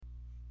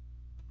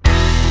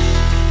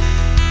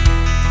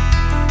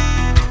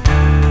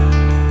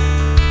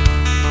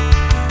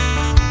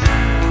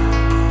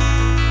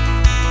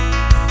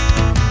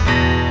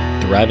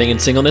Thriving in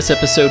Singleness,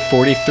 episode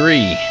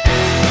 43.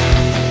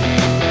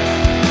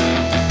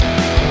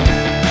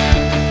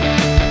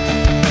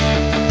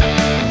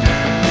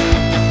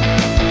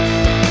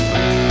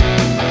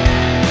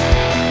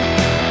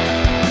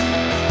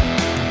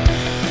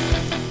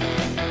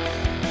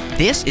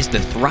 This is the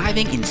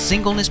Thriving in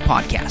Singleness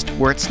podcast,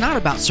 where it's not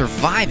about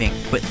surviving,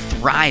 but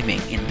thriving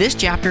in this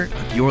chapter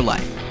of your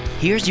life.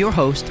 Here's your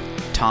host,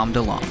 Tom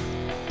DeLong.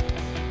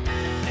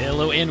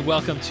 Hello and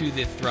welcome to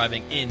the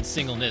Thriving in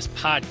Singleness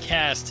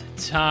podcast.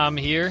 Tom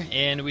here,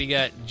 and we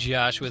got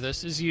Josh with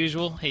us as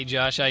usual. Hey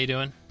Josh, how you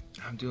doing?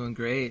 I'm doing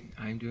great.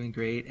 I'm doing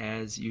great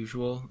as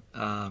usual.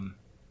 I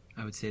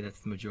would say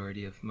that's the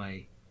majority of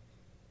my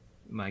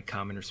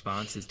common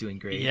response is doing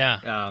great.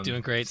 Yeah,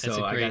 doing great. So that's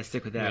a great I gotta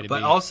stick with that. way to But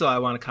be. Also, I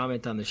want to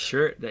comment on the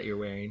shirt that you're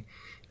wearing.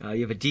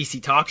 You have a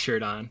DC Talk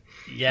shirt on,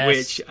 Yes.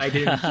 which I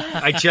didn't.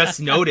 I just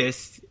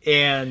noticed,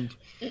 and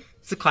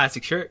it's a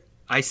classic shirt.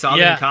 I saw them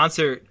Yeah. in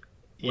concert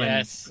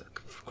Yes.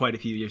 quite a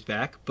few years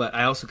back, but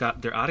I also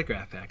got their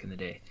autograph back in the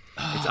day.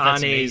 Oh, It's that's on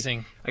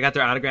amazing. I got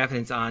their autograph, and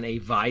it's on a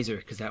visor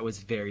because that was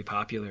very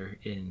popular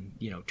in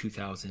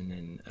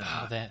 2006.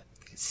 Oh, that.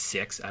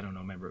 I don't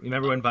know.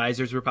 Remember when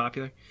visors were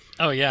popular?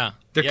 Oh yeah.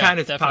 They're Yeah, kind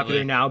of definitely.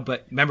 popular now,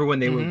 but remember when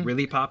they were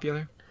really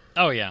popular?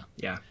 Oh yeah.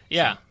 Yeah.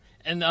 Yeah.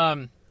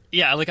 And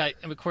yeah, like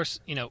of course,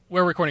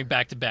 we're recording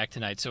back to back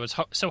tonight, so it's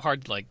so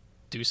hard to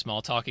do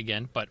small talk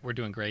again, but we're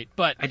doing great.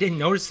 But I didn't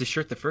notice the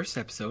shirt the first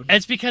episode.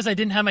 it's because I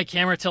didn't have my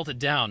camera tilted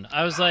down.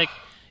 I was like,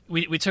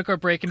 we took our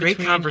break in Great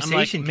between. conversation I'm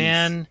like, piece.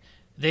 man,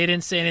 they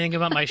didn't say anything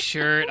about my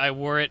shirt. I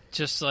wore it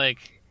just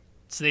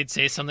so they'd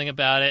say something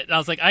about it. And I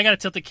was like, I got to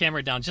tilt the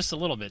camera down just a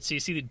little bit so you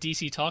see the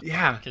DC Talk.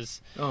 Yeah.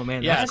 Because Oh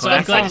man, yeah, that's so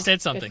I'm classic. glad you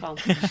said something.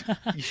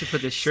 You should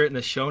put this shirt in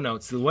the show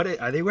notes. What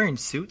are they wearing?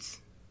 Suits?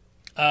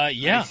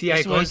 Yeah. See, I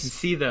this can was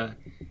see the.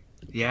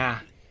 Yeah.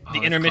 Oh, the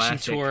that's intermission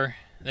classic. tour.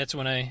 That's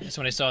when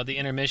I saw the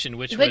intermission,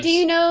 which But was. do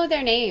you know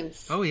their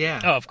names? Oh yeah.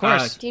 Oh, of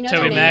course. Do you know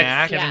Toby their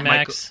Mac, names? Kevin Yeah.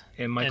 Max,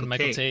 and Michael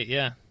Tate. Tate.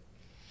 Yeah.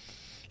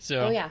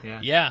 So. Oh, yeah.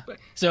 Yeah.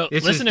 So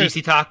This listeners, was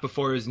DC Talk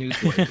before his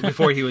Newsboys.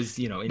 Before he was,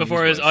 in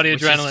before it was Newsboys, Audio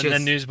which is Adrenaline, just-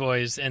 then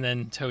Newsboys, and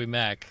then Toby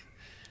Mac.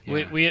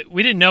 Yeah.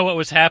 We didn't know what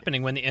was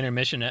happening when the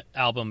intermission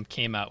album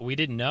came out. We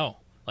didn't know.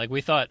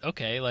 We thought,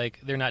 okay,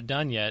 they're not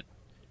done yet,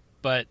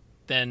 but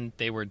then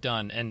they were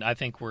done, and I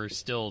think we're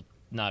still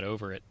not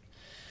over it.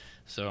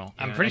 So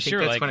I'm Yeah, pretty I think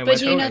sure, that's when I But went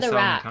do you to- know I the saw him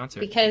in rap? concert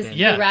Because then.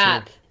 Yeah, the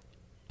rap,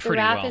 pretty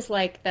rap well. is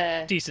like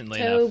the Decently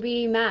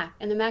Toby Mac,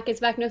 and the Mac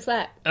is back no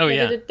slack. Oh,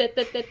 yeah.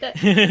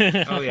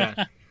 Oh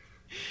yeah.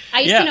 I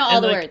used Yeah, to know all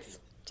and, the like- words.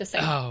 Just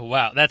saying. Oh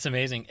wow, that's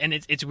amazing. And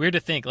it's weird to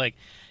think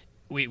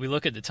we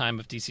look at the time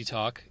of DC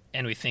Talk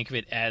and we think of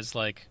it as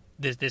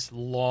this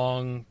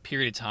long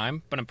period of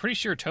time, but I'm pretty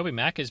sure Toby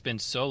Mac has been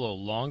solo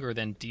longer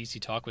than DC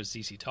Talk was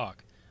DC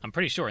Talk. I'm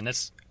pretty sure, and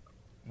that's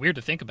weird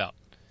to think about.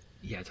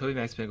 Yeah, Toby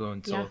Mac's been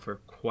going solo Yeah. for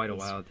quite a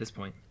while at this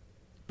point.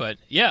 But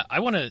yeah, I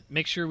want to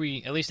make sure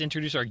we at least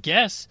introduce our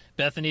guests.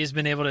 Bethany has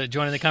been able to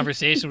join in the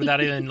conversation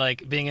without even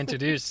being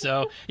introduced.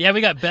 So yeah, we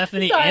got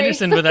Bethany Sorry.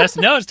 Anderson with us.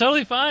 No, it's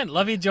totally fine.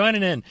 Love you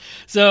joining in.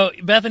 So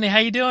Bethany, how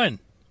you doing?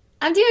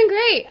 I'm doing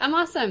great. I'm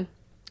awesome.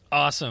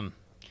 Awesome.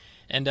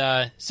 And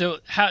so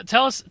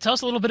tell us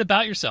a little bit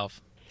about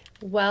yourself.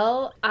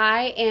 Well,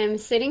 I am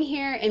sitting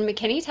here in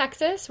McKinney,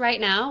 Texas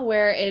right now,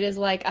 where it is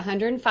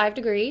 105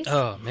 degrees.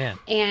 Oh man.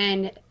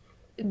 And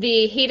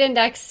the heat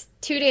index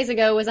 2 days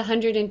ago was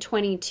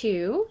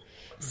 122.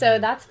 So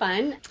that's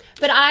fun.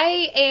 But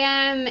I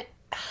am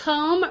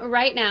home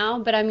right now,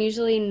 but I'm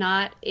usually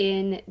not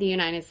in the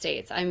United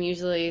States. I'm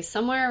usually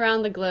somewhere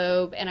around the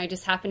globe, and I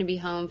just happen to be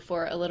home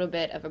for a little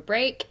bit of a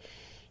break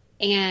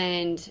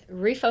and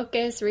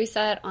refocus,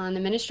 reset on the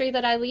ministry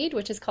that I lead,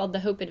 which is called the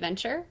Hope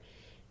Adventure.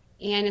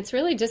 And it's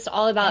really just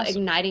all about Awesome.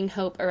 igniting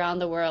hope around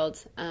the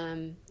world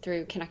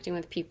through connecting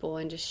with people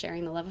and just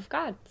sharing the love of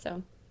God.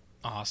 So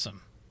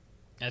Awesome.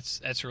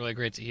 That's really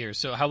great to hear.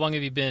 So how long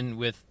have you been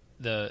with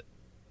the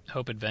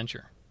Hope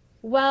Adventure?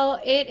 Well,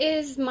 it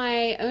is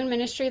my own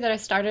ministry that I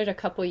started a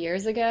couple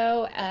years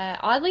ago.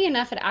 Oddly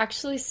enough, it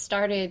actually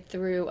started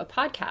through a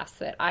podcast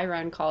that I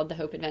run called The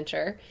Hope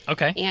Adventure.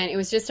 Okay. And it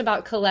was just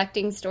about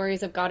collecting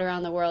stories of God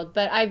around the world.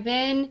 But I've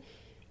been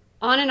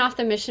on and off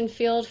the mission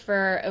field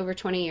for over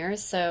 20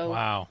 years. So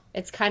Wow.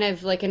 it's kind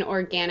of like an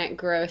organic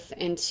growth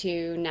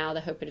into now The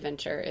Hope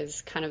Adventure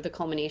is kind of the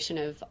culmination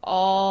of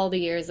all the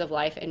years of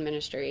life and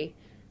ministry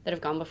that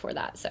have gone before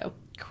that. So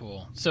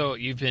Cool. So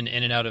you've been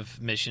in and out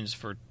of missions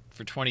for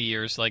 20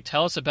 years.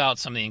 Tell us about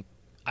something.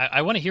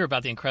 I want to hear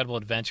about the incredible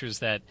adventures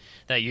that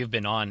you've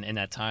been on in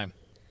that time.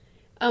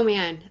 Oh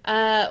man.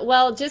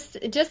 Well, just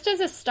as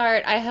a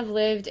start, I have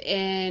lived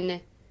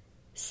in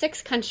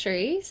 6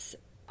 countries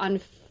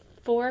on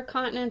 4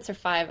 continents or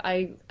 5.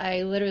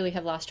 I literally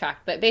have lost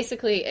track, but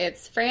basically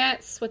it's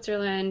France,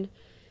 Switzerland,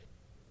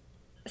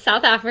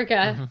 South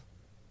Africa,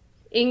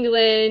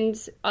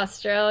 England,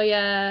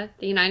 Australia,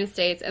 the United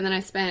States, and then I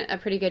spent a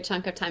pretty good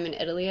chunk of time in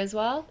Italy as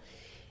well.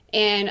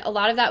 And a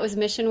lot of that was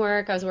mission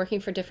work. I was working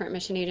for different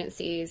mission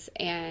agencies,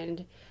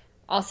 and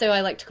Also,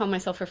 I like to call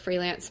myself a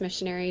freelance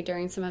missionary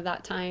during some of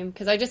that time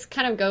because I just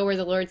kind of go where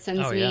the Lord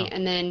sends me. Yeah.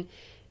 And then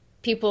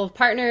people have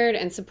partnered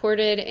and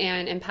supported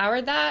and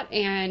empowered that.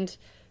 And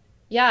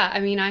yeah, I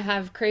mean, I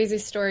have crazy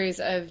stories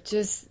of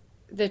just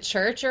the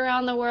church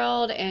around the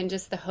world and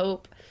just the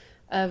hope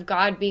of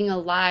God being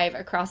alive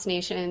across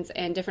nations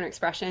and different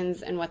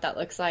expressions and what that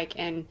looks like.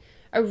 And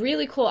a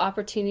really cool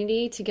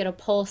opportunity to get a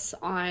pulse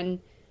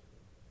on,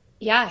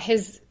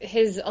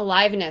 his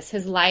aliveness,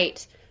 his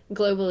light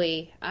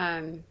globally,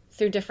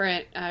 through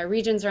different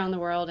regions around the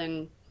world.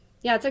 And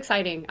yeah, it's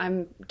exciting.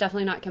 I'm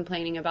definitely not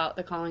complaining about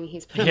the calling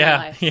he's put in my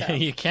life. So. Yeah,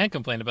 you can't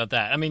complain about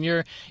that. I mean,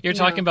 you're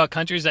talking about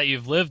countries that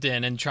you've lived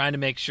in and trying to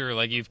make sure,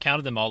 like, you've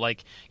counted them all.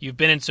 Like, you've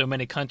been in so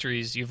many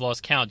countries, you've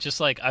lost count. Just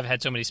like I've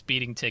had so many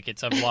speeding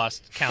tickets, I've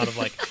lost count of,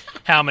 like,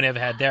 how many I've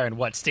had there and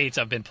what states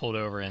I've been pulled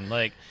over in.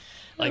 Like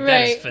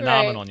that is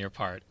phenomenal on your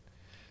part.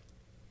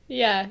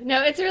 Yeah,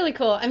 no, it's really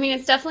cool. I mean,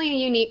 it's definitely a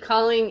unique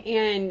calling,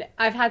 and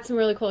I've had some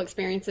really cool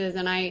experiences,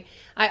 and I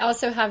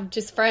also have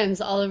just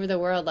friends all over the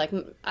world. Like,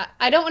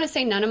 I don't want to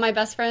say none of my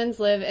best friends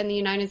live in the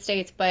United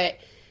States, but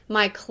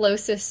my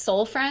closest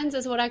soul friends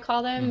is what I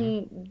call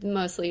them,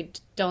 mostly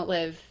don't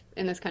live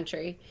in this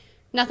country.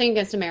 Nothing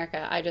against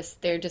America.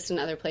 They're just in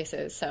other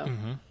places. So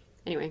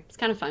anyway, it's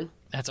kind of fun.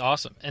 That's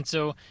awesome. And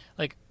so,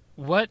 like,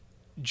 what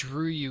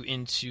drew you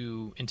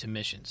into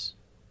missions?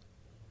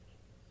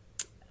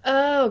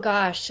 Oh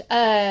gosh.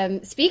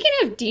 Speaking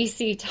of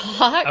DC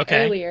Talk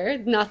earlier,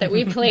 not that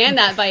we planned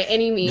that by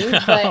any means,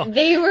 but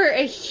they were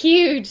a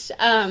huge,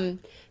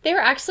 they were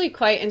actually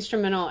quite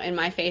instrumental in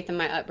my faith and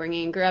my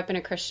upbringing. Grew up in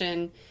a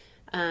Christian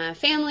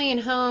family and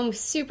home,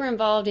 super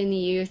involved in the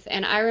youth.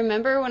 And I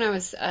remember when I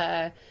was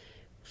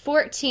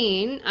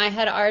 14, I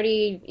had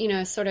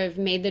already, sort of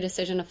made the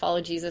decision to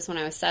follow Jesus when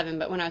I was 7.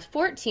 But when I was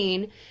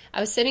 14,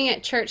 I was sitting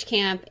at church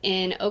camp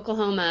in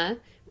Oklahoma,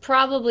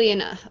 probably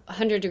in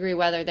 100-degree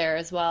weather there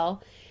as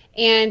well.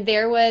 And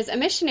there was a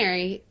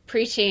missionary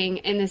preaching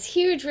in this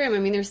huge room. I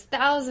mean, there's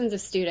thousands of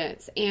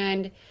students.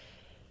 And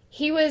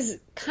he was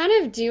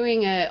kind of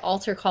doing an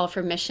altar call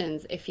for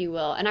missions, if you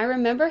will. And I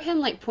remember him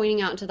like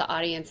pointing out into the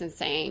audience and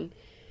saying,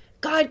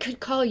 God could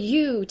call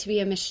you to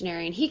be a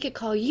missionary, and he could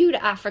call you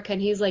to Africa.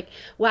 And he's like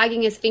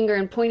wagging his finger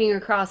and pointing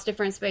across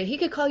different space. He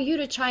could call you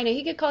to China.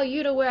 He could call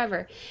you to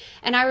wherever.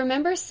 And I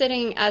remember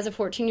sitting as a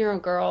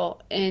 14-year-old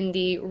girl in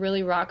the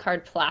really rock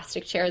hard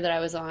plastic chair that I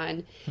was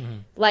on,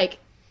 like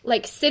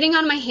sitting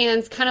on my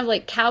hands, kind of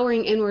like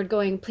cowering inward,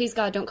 going, please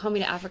God, don't call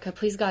me to Africa.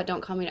 Please God, don't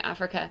call me to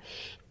Africa.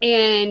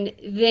 And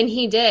then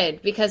he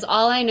did, because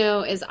all I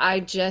know is I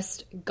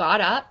just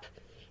got up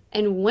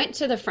and went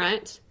to the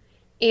front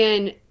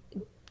and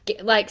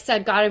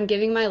said, God, I'm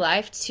giving my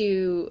life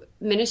to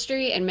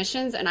ministry and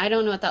missions, and I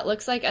don't know what that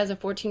looks like as a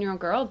 14-year-old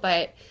girl,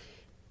 but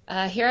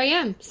here I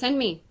am. Send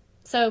me.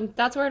 So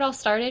that's where it all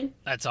started.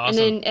 That's awesome.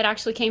 And then it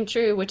actually came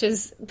true, which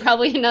is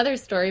probably another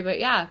story, but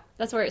yeah,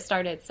 that's where it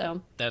started.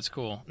 So that's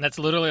cool. That's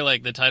literally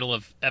like the title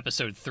of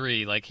episode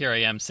 3, like, here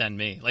I am, send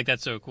me. Like,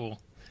 that's so cool.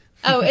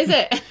 Oh, is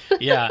it?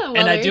 Yeah. Well,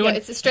 and I do.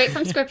 It's straight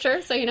from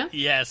scripture, so you know.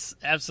 Yes,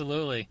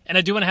 absolutely. And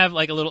I do want to have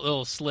like a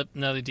little slip,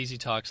 another DC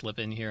Talk slip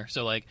in here.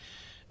 So like,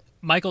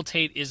 Michael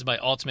Tate is my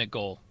ultimate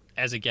goal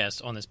as a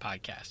guest on this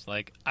podcast.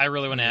 Like, I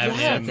really want to have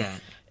him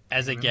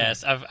as a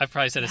guest. I've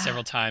probably said it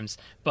several times,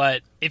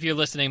 but if you're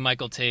listening,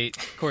 Michael Tate,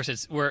 of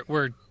course, we're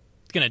going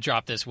to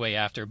drop this way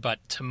after, but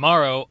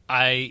tomorrow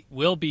I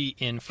will be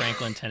in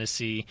Franklin,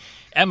 Tennessee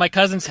at my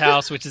cousin's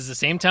house, which is the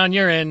same town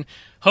you're in,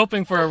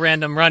 hoping for a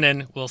random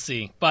run-in. We'll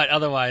see. But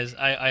otherwise,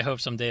 I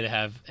hope someday to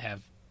have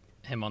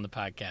him on the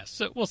podcast.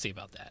 So we'll see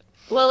about that.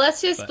 Well,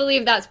 let's just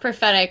believe that's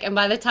prophetic. And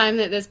by the time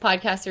that this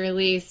podcast is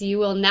released, you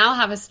will now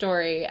have a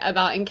story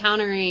about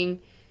encountering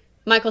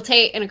Michael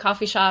Tate in a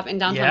coffee shop in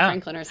downtown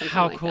Franklin or something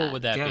How like cool that.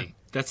 would that be?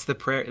 That's the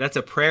prayer. That's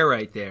a prayer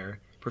right there.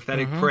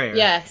 Prophetic prayer.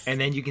 Yes.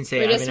 And then you can say,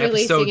 We're I have just an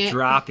episode releasing it.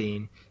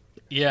 dropping.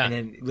 Yeah. And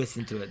then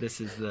listen to it.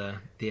 This is the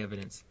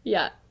evidence.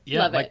 Yeah. Yeah,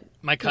 Love it.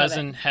 My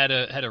cousin had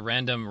a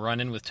random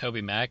run-in with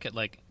Toby Mac at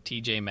like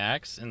TJ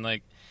Maxx, and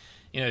like,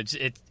 you know,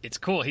 it's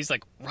cool. He's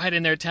like right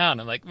in their town.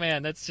 I'm like,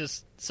 man, that's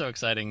just so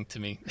exciting to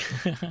me.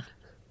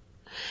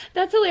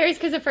 That's hilarious,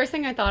 because the first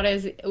thing I thought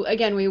is,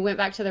 again, we went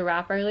back to the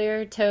rap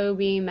earlier,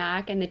 Toby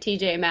Mac and the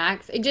TJ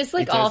Maxx. It just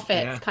like all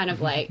fits kind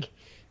of like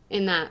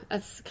in that.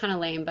 That's kind of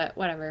lame, but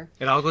whatever.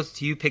 It all goes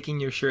to you picking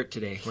your shirt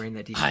today, wearing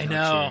that t-shirt. I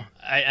know.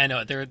 I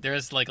know.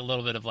 There's like a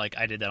little bit of like,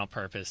 I did that on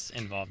purpose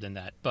involved in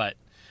that. But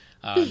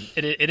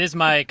it is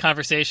my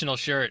conversational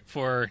shirt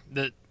for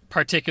the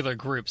particular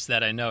groups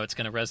that I know it's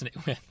going to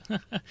resonate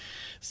with.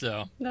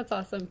 So that's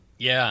awesome.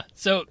 Yeah.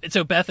 So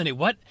Bethany,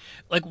 what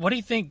do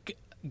you think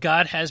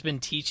God has been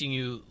teaching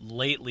you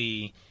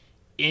lately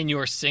in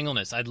your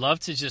singleness? I'd love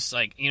to just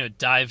like, you know,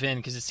 dive in,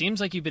 because it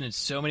seems like you've been in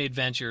so many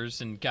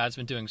adventures and God's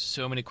been doing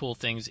so many cool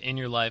things in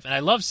your life. And I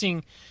love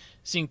seeing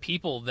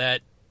people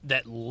that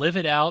live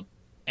it out,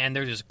 and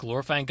they're just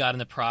glorifying God in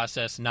the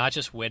process, not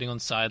just waiting on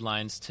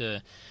sidelines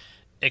to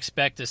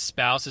expect a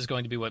spouse is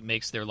going to be what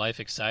makes their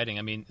life exciting.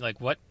 I mean, like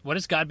what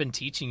has God been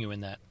teaching you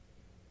in that?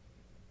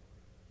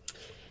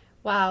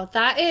 Wow,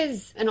 that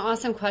is an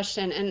awesome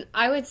question. And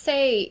I would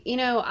say,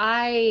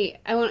 I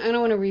don't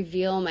want to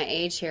reveal my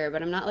age here,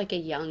 but I'm not like a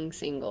young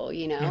single,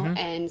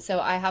 And so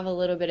I have a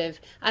little bit of,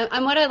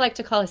 I'm what I like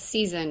to call a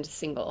seasoned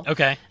single.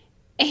 Okay.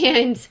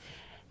 And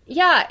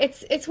yeah,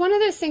 it's one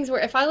of those things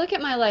where if I look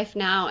at my life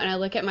now and I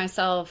look at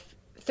myself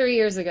 3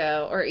 years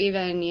ago, or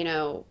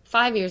even,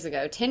 5 years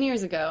ago, 10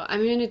 years ago,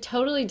 I'm in a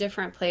totally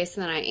different place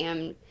than I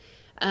am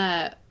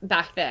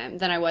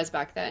than I was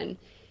back then.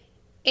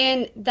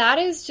 And that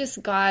is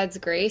just God's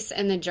grace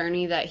and the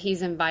journey that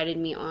he's invited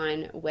me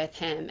on with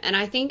him. And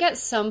I think at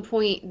some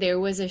point there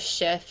was a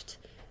shift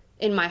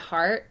in my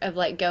heart of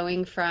like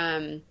going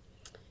from,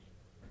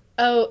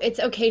 oh,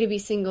 it's okay to be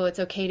single, it's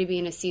okay to be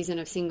in a season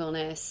of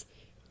singleness,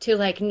 to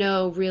like,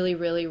 no, really,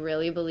 really,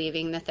 really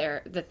believing that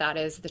that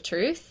is the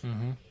truth.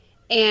 Mm-hmm.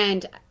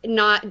 And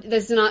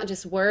there's not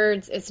just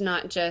words, it's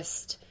not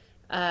just,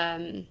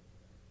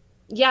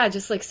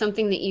 just like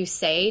something that you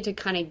say to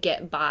kind of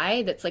get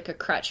by that's like a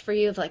crutch for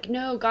you of like,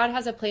 no, God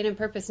has a plan and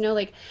purpose. No,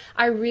 like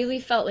I really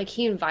felt like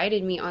he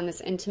invited me on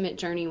this intimate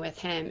journey with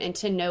him and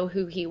to know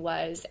who he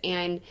was.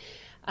 And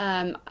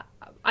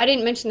I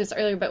didn't mention this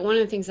earlier, but one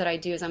of the things that I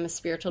do is I'm a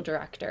spiritual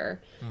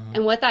director. Mm-hmm.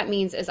 And what that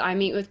means is I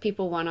meet with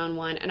people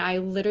one-on-one and I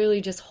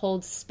literally just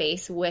hold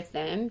space with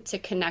them to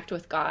connect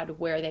with God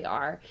where they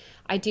are.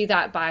 I do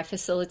that by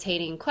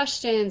facilitating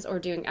questions or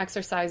doing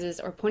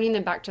exercises or pointing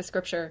them back to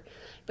scripture,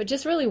 but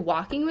just really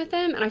walking with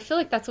them. And I feel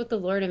like that's what the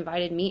Lord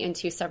invited me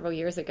into several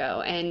years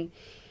ago. And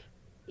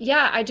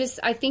yeah,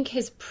 I think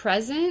his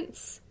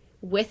presence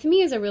with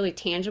me is a really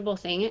tangible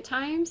thing at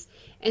times.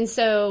 And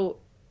so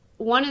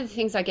one of the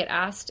things I get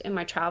asked in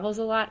my travels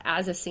a lot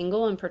as a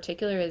single in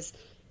particular is,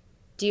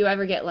 do you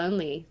ever get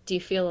lonely? Do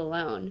you feel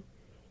alone?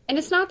 And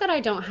it's not that I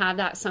don't have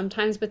that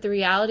sometimes, but the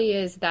reality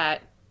is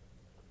that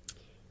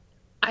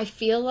I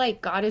feel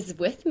like God is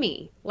with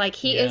me. Like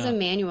he is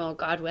Emmanuel,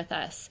 God with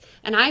us.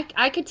 And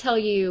I could tell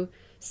you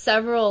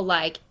several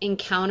like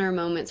encounter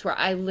moments where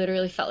I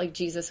literally felt like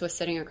Jesus was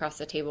sitting across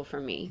the table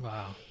from me.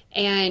 Wow.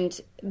 And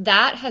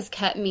that has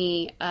kept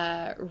me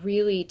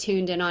really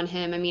tuned in on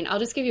him. I mean, I'll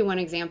just give you one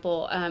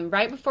example.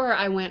 Right before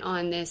I went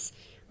on this,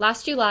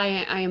 last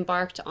July, I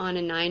embarked on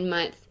a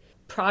 9-month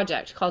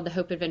project called the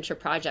Hope Adventure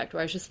Project,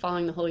 where I was just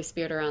following the Holy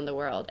Spirit around the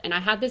world. And I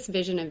had this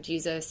vision of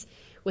Jesus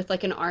with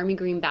like an army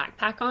green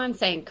backpack on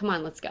saying, come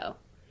on, let's go.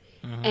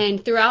 Mm-hmm.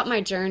 And throughout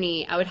my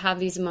journey, I would have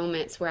these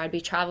moments where I'd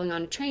be traveling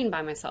on a train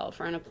by myself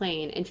or on a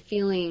plane and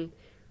feeling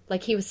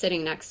like he was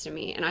sitting next to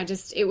me. And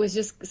it was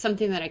just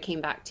something that I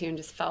came back to and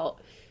just felt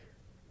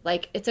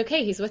like, it's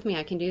okay. He's with me.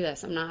 I can do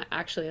this. I'm not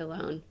actually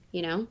alone,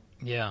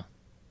 Yeah.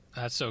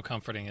 That's so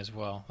comforting as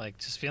well. Like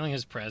just feeling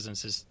his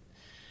presence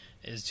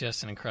is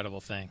just an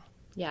incredible thing.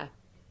 Yeah.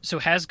 So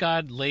has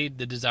God laid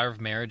the desire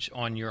of marriage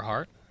on your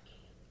heart?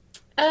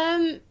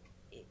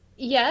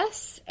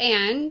 Yes.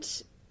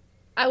 And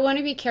I want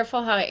to be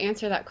careful how I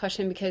answer that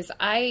question because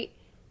I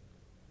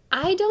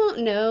don't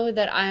know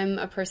that I'm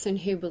a person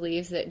who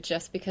believes that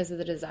just because of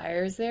the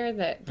desire is there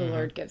that the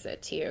Lord gives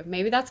it to you.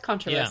 Maybe that's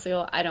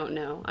controversial. Yeah. I don't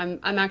know. I'm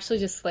actually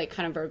just like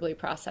kind of verbally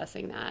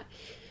processing that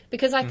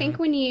because I think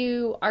when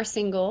you are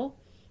single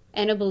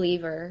and a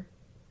believer,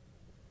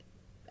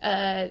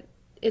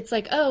 it's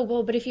like, oh,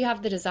 well, but if you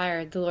have the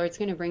desire, the Lord's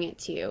going to bring it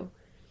to you.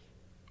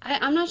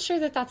 I'm not sure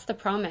that that's the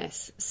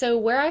promise. So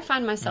where I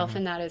find myself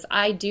in that is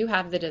I do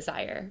have the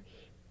desire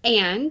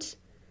and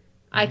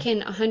I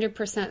can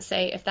 100%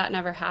 say if that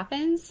never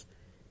happens,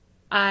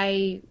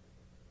 I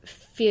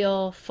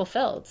feel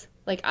fulfilled.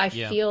 Like I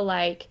feel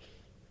like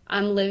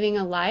I'm living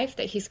a life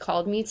that he's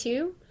called me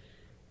to.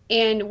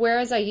 And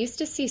whereas I used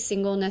to see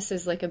singleness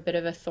as like a bit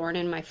of a thorn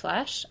in my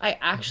flesh, I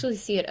actually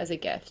see it as a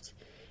gift.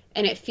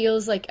 And it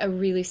feels like a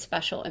really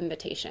special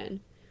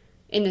invitation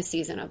in the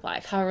season of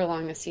life, however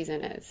long the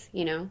season is,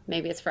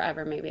 maybe it's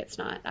forever, maybe it's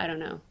not. I don't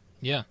know.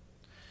 Yeah.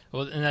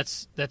 Well, and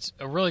that's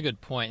a really good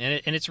point.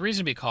 And it's a reason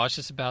to be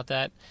cautious about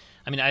that.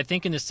 I mean, I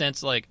think in the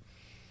sense like,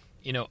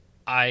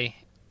 I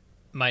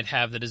might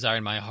have the desire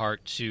in my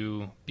heart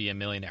to be a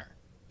millionaire,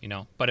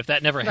 but if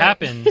that never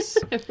happens,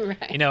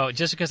 right.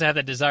 Just because I have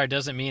that desire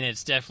doesn't mean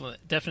it's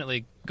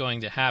definitely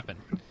going to happen.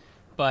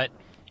 But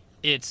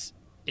it's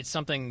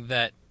something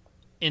that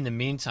in the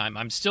meantime,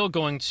 I'm still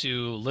going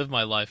to live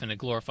my life in a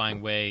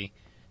glorifying way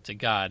to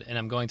God, and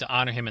I'm going to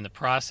honor him in the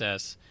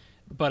process,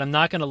 but I'm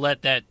not going to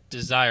let that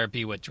desire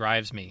be what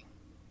drives me.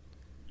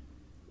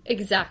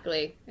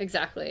 Exactly.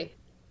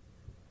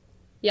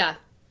 Yeah.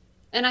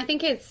 And I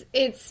think it's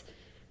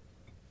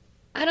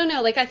I don't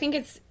know, like I think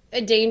it's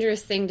a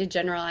dangerous thing to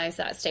generalize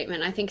that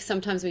statement. I think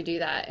sometimes we do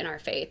that in our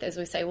faith as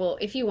we say, well,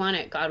 if you want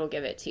it, God will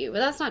give it to you. But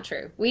that's not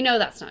true. We know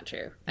that's not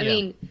true. I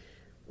mean,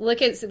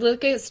 look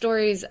at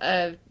stories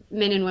of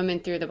men and women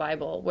through the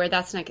Bible where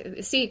that's not,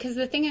 see, because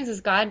the thing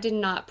is God did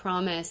not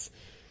promise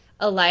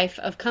a life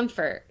of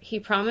comfort. He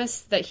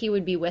promised that he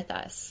would be with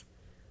us.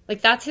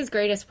 Like that's his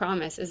greatest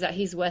promise is that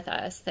he's with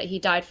us, that he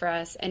died for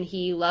us and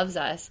he loves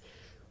us,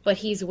 but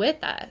he's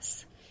with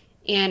us.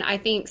 And I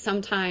think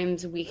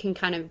sometimes we can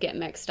kind of get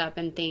mixed up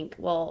and think,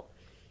 well,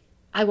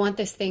 I want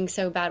this thing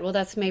so bad. Well,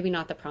 that's maybe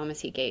not the promise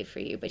he gave for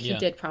you, but he Yeah.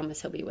 did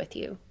promise he'll be with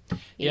you. You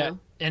Yeah, know?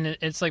 and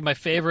it's like my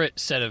favorite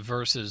set of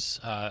verses.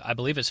 I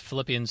believe it's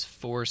Philippians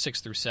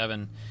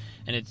 4:6-7,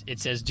 and it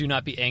says, "Do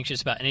not be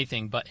anxious about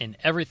anything, but in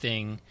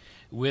everything,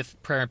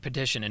 with prayer and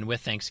petition and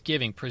with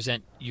thanksgiving,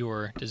 present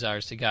your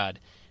desires to God,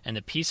 and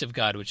the peace of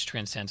God, which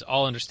transcends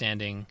all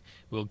understanding,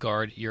 will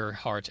guard your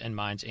hearts and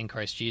minds in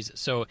Christ Jesus."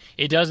 So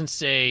it doesn't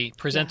say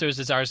present those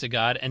desires to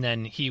God and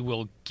then He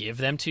will give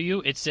them to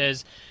you. It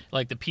says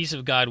like the peace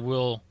of God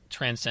will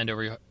transcend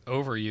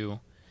over you,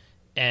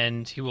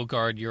 and He will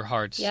guard your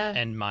hearts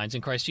and minds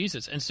in Christ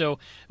Jesus. And so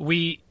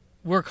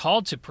we're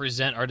called to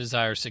present our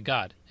desires to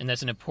God, and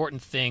that's an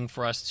important thing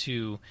for us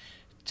to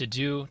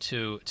do,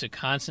 to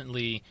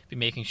constantly be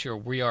making sure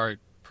we are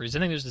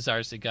presenting those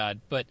desires to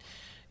God. But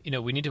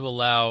we need to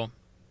allow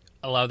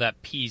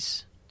that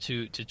peace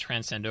to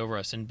transcend over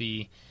us and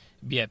be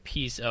at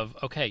peace of,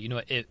 okay,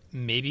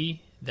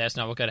 maybe that's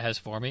not what God has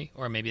for me,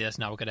 or maybe that's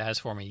not what God has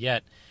for me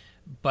yet.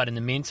 But in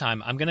the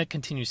meantime, I'm going to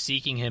continue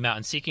seeking Him out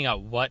and seeking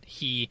out what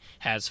He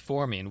has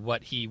for me and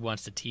what He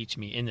wants to teach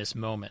me in this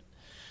moment.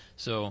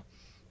 So,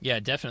 yeah,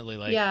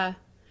 definitely. I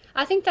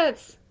think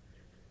that's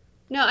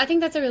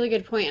a really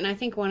good point. And I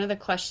think one of the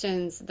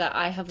questions that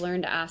I have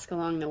learned to ask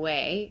along the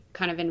way,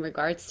 kind of in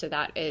regards to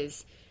that,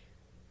 is,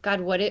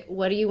 God, what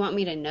do you want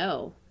me to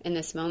know in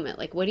this moment?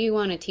 Like, what do you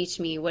want to teach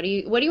me? What do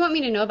you want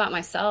me to know about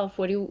myself?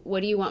 What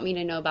do you want me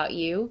to know about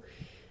you?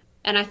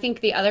 And I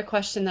think the other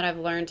question that I've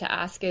learned to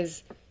ask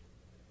is,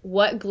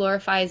 what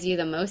glorifies you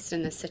the most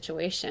in this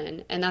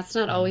situation? And that's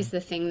not always the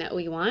thing that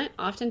we want.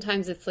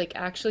 Oftentimes it's like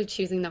actually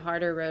choosing the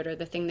harder road or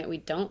the thing that we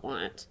don't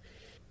want.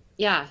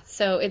 Yeah.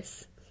 So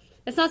it's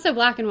not so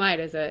black and white,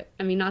 is it?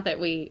 I mean, not that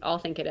we all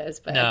think it is,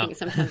 but No. I think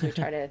sometimes we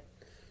try to,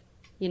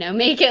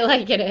 make it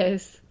like it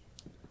is.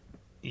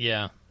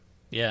 Yeah.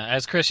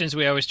 As Christians,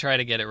 we always try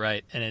to get it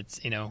right, and it's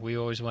we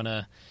always want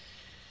to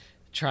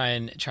try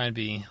and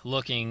be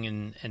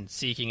looking and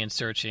seeking and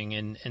searching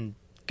in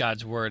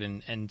God's Word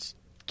and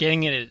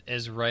getting it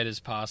as right as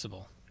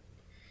possible.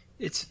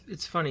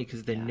 It's funny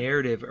because the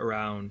narrative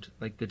around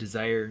like the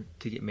desire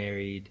to get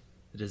married,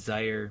 the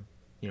desire,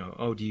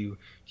 do you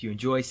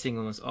enjoy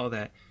singleness, all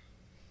that.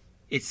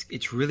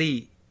 It's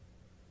really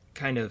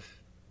kind of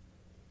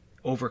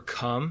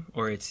overcome,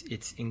 or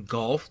it's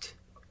engulfed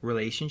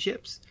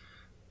relationships.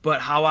 But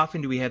how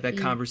often do we have that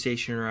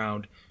conversation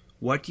around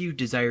what do you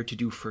desire to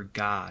do for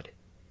God?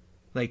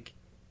 Like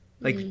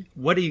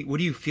what do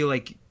you feel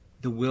like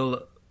the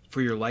will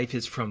for your life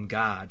is from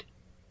God?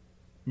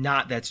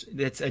 Not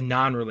that's a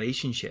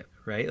non-relationship,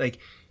 right? Like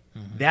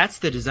that's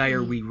the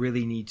desire we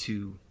really need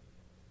to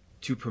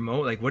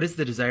promote. Like, what is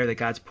the desire that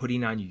God's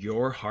putting on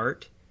your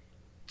heart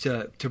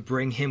to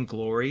bring Him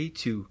glory,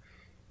 to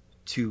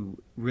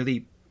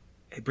really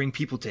bring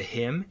people to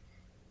Him?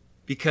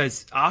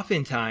 Because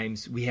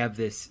oftentimes we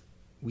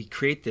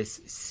create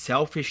this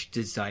selfish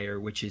desire,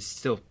 which is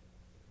still,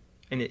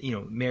 and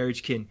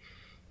marriage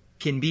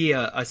can be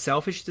a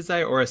selfish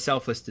desire or a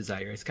selfless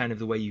desire. It's kind of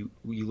the way you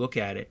look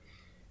at it.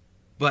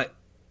 But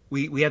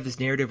we have this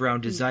narrative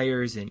around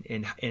desires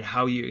and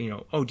how do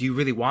you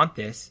really want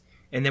this?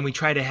 And then we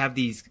try to have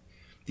these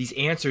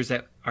answers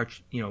that are,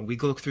 we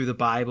look through the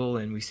Bible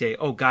and we say,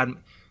 oh, God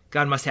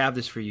must have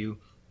this for you.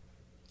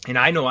 And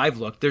I know I've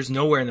looked, there's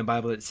nowhere in the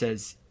Bible that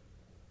says,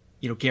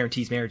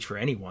 guarantees marriage for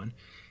anyone.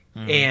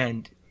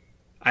 And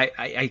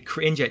I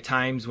cringe at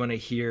times when I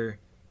hear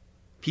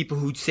people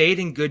who say it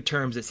in good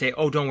terms that say,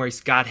 oh, don't worry,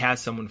 God has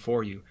someone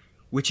for you,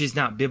 which is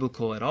not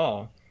biblical at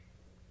all.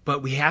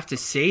 But we have to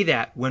say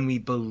that when we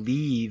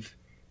believe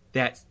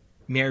that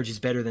marriage is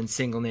better than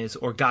singleness,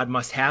 or God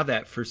must have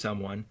that for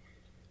someone,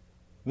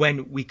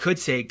 when we could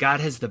say God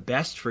has the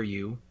best for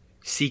you,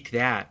 seek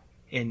that.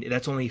 And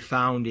that's only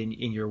found in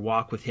your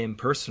walk with Him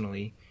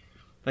personally.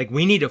 Like,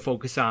 we need to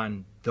focus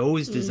on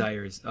those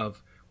desires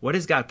of what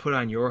has God put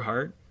on your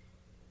heart,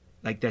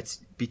 like that's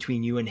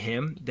between you and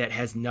Him, that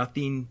has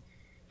nothing,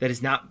 that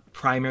is not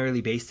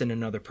primarily based on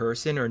another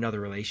person or another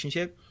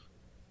relationship.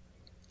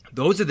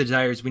 Those are the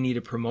desires we need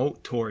to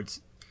promote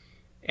towards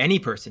any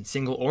person,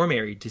 single or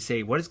married, to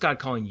say, what is God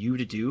calling you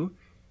to do?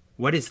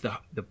 What is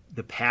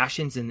the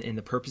passions and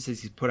the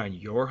purposes He's put on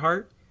your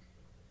heart?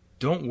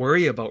 Don't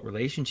worry about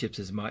relationships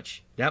as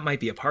much. That might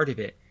be a part of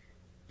it.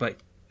 But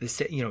the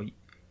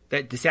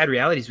sad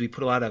reality is we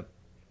put a lot of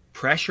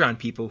pressure on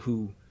people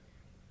who,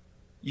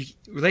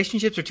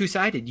 relationships are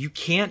two-sided. You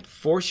can't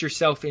force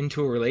yourself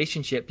into a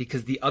relationship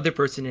because the other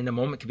person in a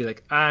moment could be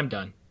like, I'm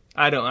done.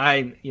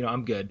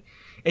 I'm good.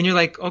 And you're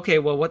like, okay,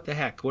 well, what the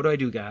heck? What do I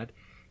do, God?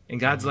 And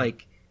God's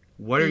like,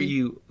 what are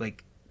you,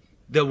 like,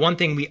 the one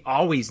thing we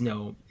always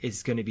know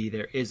is going to be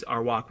there is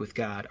our walk with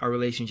God, our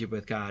relationship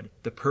with God,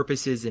 the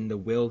purposes and the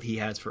will He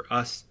has for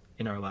us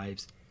in our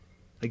lives.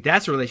 Like,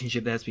 that's a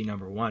relationship that has to be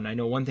number one. I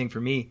know one thing for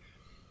me,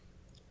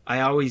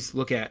 I always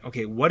look at,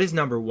 okay, what is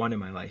number one in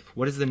my life?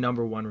 What is the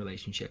number one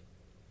relationship?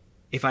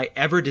 If I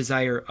ever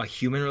desire a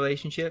human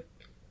relationship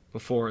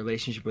before a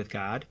relationship with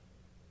God,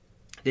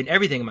 then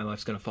everything in my life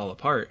is going to fall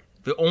apart.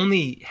 The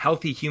only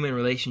healthy human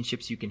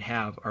relationships you can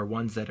have are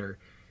ones that are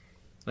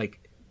like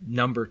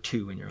number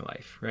 2 in your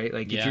life, right?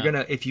 Like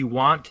Yeah. if you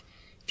want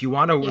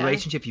a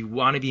relationship, you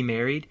want to be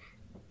married,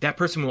 that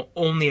person will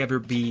only ever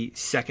be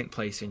second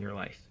place in your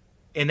life.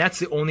 And that's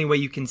the only way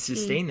you can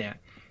sustain that.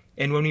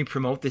 And when we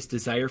promote this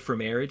desire for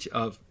marriage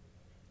of,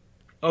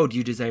 oh, do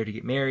you desire to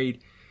get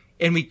married?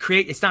 And we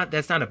create,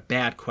 that's not a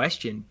bad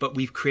question, but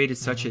we've created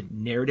such a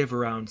narrative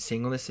around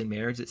singleness and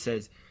marriage that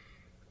says,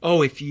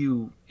 oh, if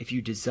you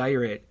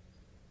desire it,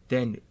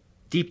 then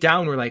deep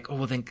down we're like, oh,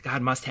 well, then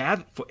God must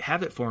have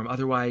it for him.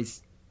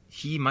 Otherwise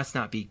he must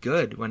not be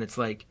good. When it's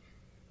like,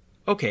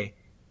 okay,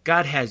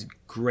 God has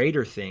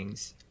greater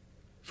things.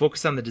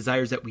 Focus on the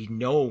desires that we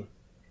know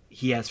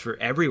he has for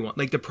everyone.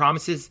 Like the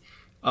promises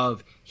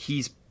of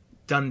he's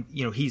done,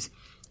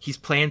 he's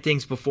planned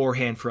things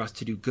beforehand for us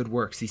to do good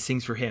works, these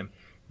things for him.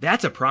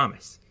 That's a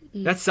promise.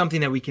 That's something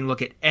that we can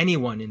look at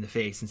anyone in the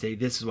face and say,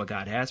 this is what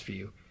God has for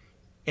you.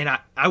 And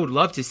I would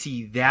love to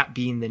see that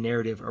being the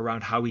narrative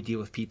around how we deal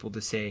with people,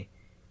 to say,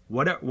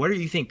 what do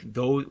you think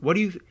what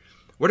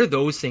are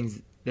those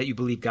things that you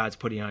believe God's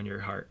putting on your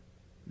heart?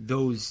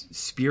 Those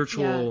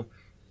spiritual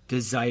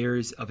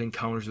desires of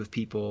encounters with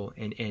people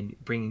and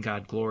bringing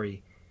God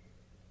glory.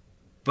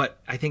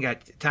 But I think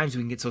at times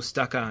we can get so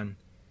stuck on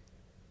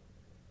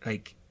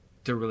like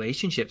the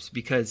relationships,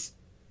 because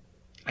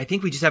I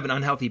think we just have an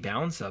unhealthy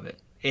balance of it.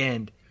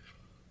 And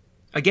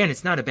again,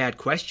 it's not a bad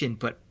question,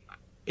 but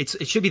it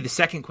should be the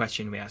second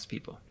question we ask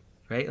people,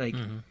 right? Like,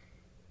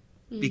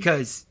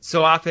 because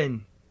so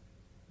often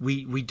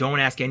we don't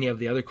ask any of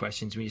the other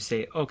questions. We just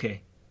say,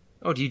 okay,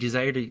 oh, do you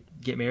desire to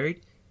get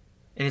married?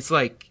 And it's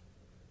like,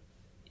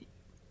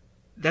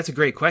 that's a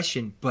great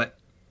question, but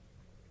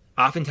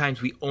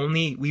oftentimes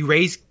we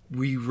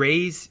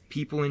raise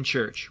people in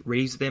church,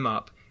 raise them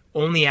up,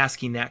 only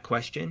asking that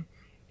question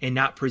and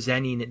not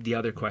presenting the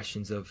other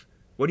questions of,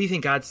 what do you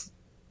think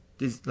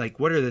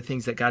what are the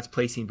things that God's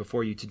placing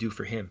before you to do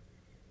for him?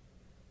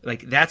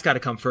 Like that's got to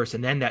come first.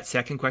 And then that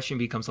second question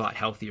becomes a lot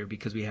healthier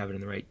because we have it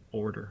in the right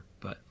order.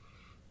 But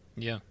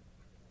yeah,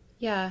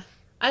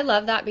 I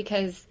love that,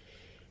 because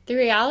the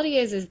reality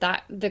is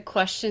that the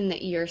question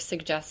that you're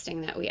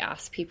suggesting that we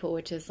ask people,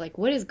 which is like,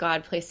 what has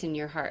God placed in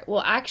your heart?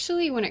 Well,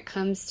 actually, when it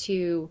comes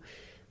to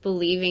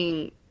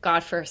believing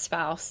God for a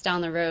spouse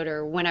down the road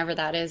or whenever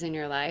that is in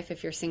your life,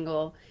 if you're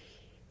single,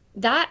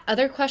 that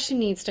other question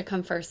needs to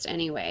come first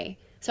anyway.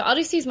 So I'll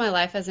just use my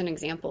life as an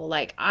example.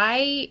 Like,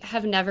 I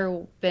have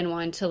never been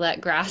one to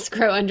let grass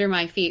grow under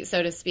my feet,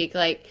 so to speak.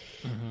 Like,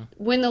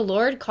 when the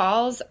Lord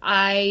calls,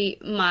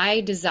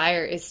 my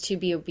desire is to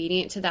be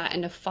obedient to that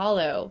and to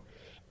follow.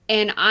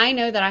 And I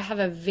know that I have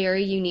a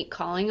very unique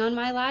calling on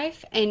my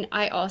life, and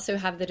I also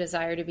have the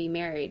desire to be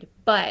married.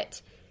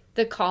 But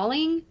the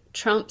calling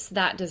trumps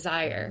that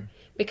desire,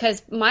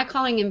 because my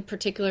calling in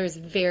particular is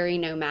very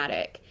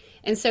nomadic.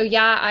 And so,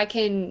 yeah, I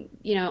can,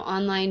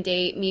 online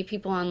date, meet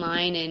people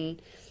online and,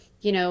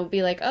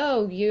 be like,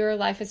 oh, your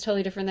life is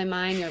totally different than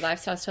mine. Your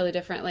lifestyle is totally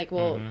different. Like,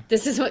 well,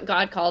 this is what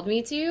God called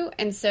me to.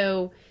 And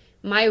so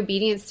my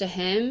obedience to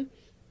him,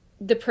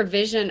 the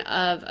provision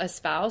of a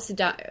spouse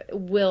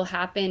will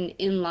happen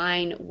in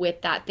line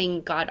with that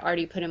thing God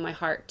already put in my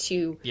heart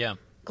to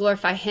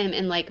glorify him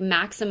and like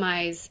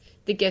maximize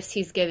the gifts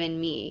he's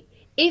given me,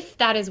 if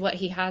that is what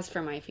he has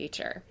for my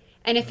future.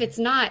 And if it's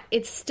not,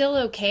 it's still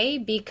okay,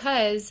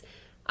 because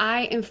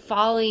I am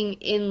falling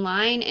in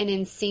line and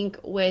in sync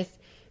with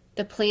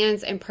the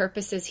plans and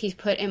purposes he's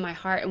put in my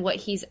heart and what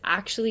he's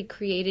actually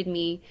created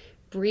me,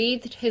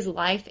 breathed his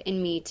life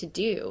in me to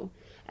do.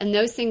 And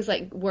those things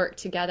like work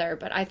together.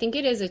 But I think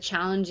it is a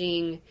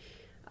challenging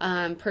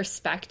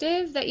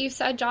perspective that you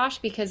said, Josh,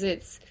 because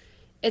it's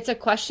a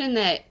question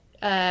that,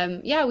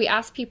 we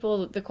ask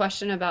people the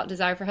question about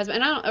desire for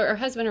husband or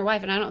husband or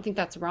wife, and I don't think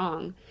that's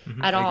wrong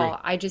at all.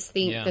 I just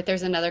think that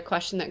there's another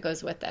question that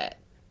goes with it.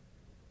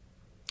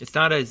 It's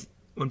not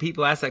when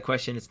people ask that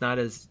question, it's not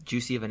as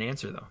juicy of an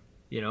answer though.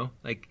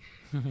 Like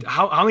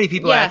how many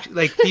people actually,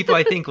 like people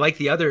I think like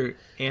the other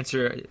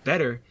answer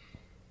better,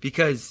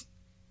 because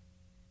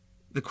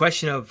the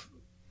question of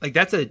like,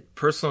 that's a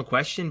personal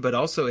question, but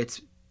also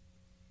it's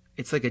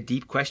like a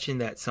deep question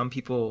that some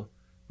people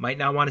might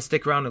not want to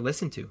stick around and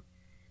listen to,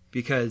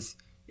 because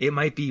it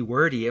might be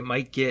wordy. It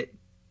might get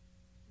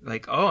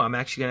like, oh, I'm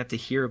actually going to have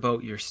to hear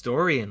about your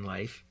story in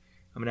life.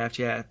 I'm going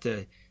to have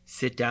to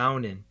sit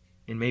down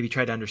and maybe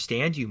try to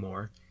understand you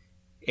more.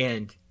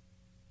 And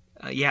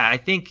I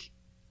think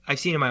I've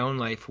seen in my own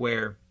life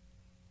where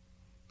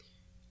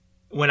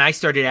when I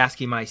started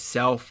asking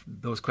myself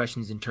those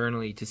questions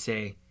internally to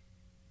say,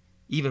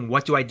 even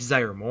what do I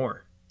desire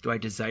more? Do I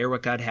desire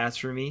what God has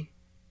for me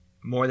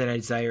more than I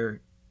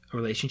desire a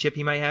relationship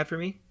he might have for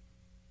me?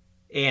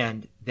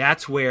 And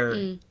that's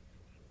where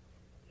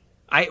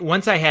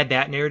once I had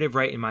that narrative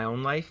right in my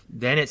own life,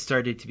 then it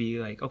started to be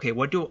like, okay,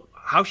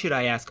 how should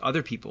I ask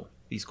other people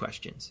these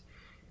questions?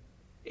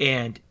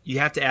 And you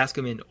have to ask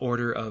them in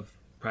order of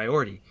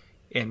priority.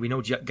 And we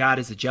know God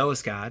is a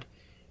jealous God,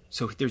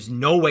 so there's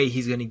no way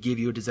he's going to give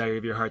you a desire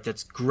of your heart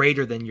that's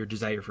greater than your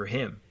desire for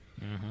him.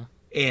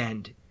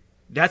 And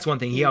that's one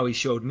thing he always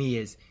showed me,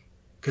 is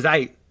because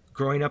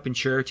growing up in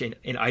church and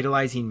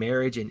idolizing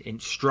marriage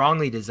and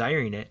strongly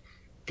desiring it,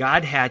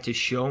 God had to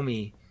show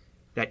me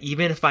that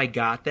even if I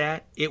got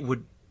that, it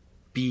wouldn't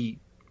be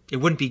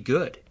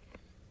good,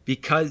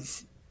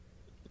 because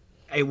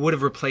it would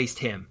have replaced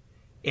him.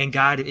 And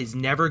God is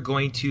never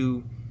going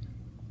to,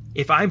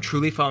 if I'm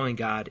truly following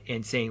God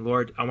and saying,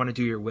 Lord, I want to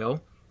do your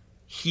will,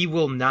 he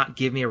will not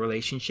give me a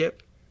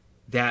relationship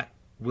that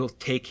will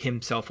take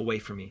himself away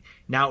from me.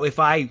 Now, if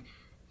I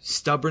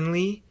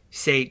stubbornly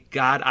say,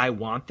 God, I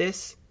want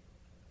this,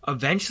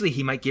 eventually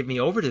he might give me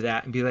over to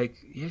that and be like,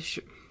 yeah,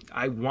 sure,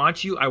 I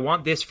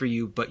want this for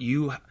you, but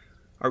you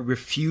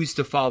refuse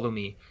to follow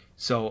me.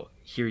 So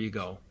here you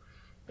go.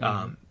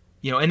 And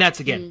that's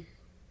again,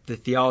 the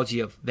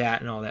theology of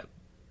that and all that.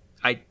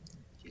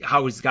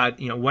 How is God,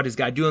 what does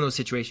God do in those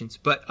situations?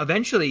 But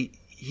eventually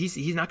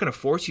he's not going to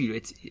force you.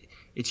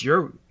 It's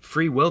your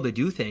free will to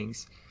do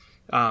things.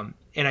 And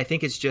I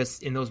think it's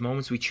just in those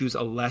moments we choose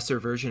a lesser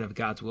version of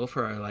God's will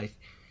for our life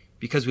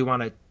because we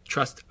want to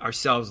trust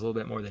ourselves a little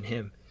bit more than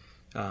him.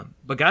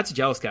 But God's a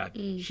jealous God.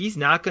 He's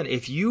not going to,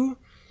 if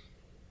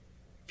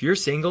you're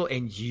single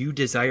and you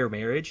desire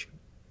marriage,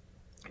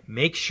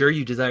 make sure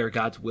you desire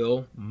God's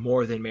will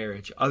more than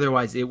marriage.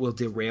 Otherwise it will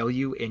derail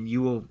you and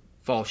you will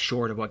fall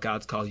short of what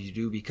God's called you to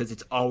do, because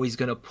it's always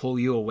going to pull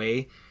you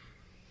away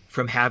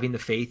from having the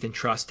faith and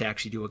trust to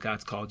actually do what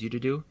God's called you to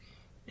do.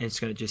 And it's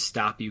going to just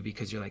stop you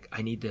because you're like,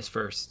 I need this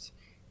first.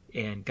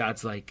 And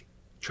God's like,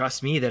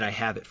 trust me that I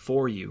have it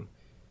for you.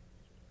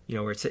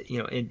 Where it's,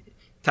 it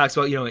talks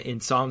about, in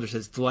Psalms, it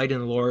says, delight in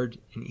the Lord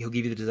and he'll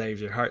give you the desires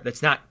of your heart.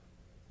 That's not,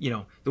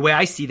 the way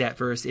I see that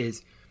verse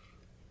is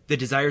the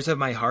desires of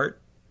my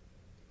heart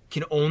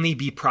can only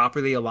be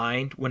properly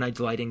aligned when I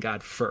delight in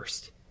God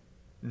first.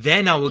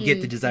 Then I will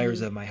get the desires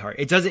of my heart.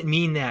 It doesn't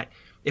mean that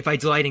if I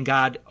delight in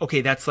God,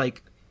 okay, that's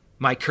like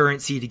my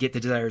currency to get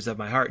the desires of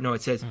my heart. No,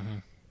 it says,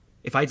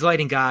 if I delight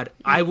in God,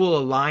 I will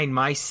align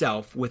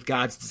myself with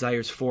God's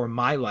desires for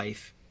my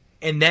life,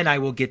 and then I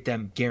will get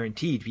them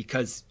guaranteed,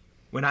 because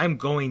when I'm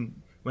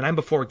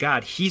before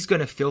God, he's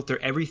going to filter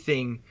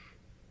everything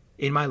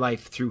in my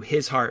life through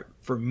his heart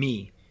for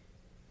me.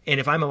 And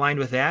if I'm aligned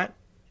with that,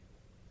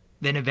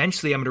 then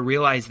eventually I'm going to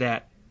realize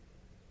that,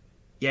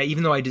 yeah,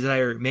 even though I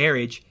desire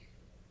marriage,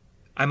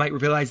 I might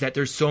realize that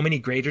there's so many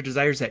greater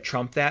desires that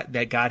trump that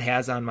God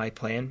has on my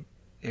plan,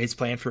 his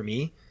plan for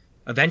me.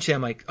 Eventually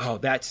I'm like, oh,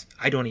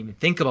 I don't even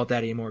think about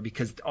that anymore,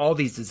 because all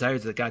these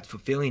desires that God's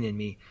fulfilling in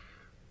me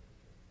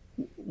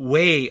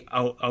way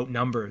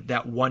outnumber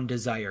that one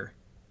desire.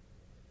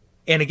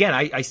 And again,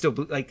 I still,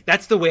 like,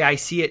 that's the way I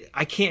see it.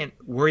 I can't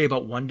worry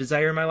about one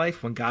desire in my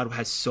life when God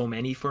has so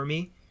many for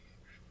me.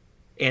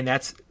 And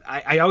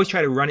I always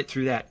try to run it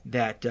through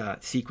that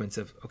sequence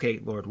of, okay,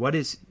 Lord, what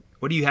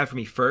do you have for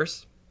me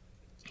first?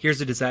 Here's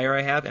the desire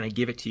I have, and I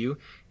give it to you.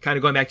 Kind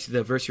of going back to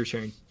the verse you're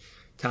sharing,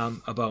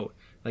 Tom, about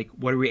like,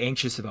 what are we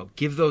anxious about?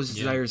 Give those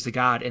desires to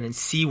God, and then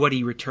see what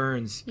he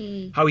returns,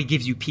 how he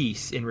gives you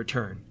peace in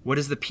return. What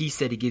is the peace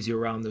that he gives you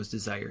around those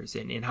desires?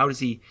 And how does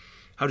he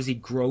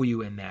grow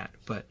you in that?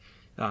 But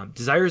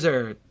desires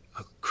are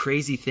a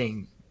crazy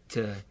thing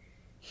to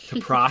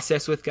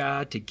process with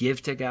God, to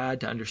give to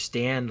God, to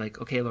understand,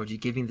 like, okay, Lord, you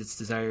give me this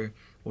desire.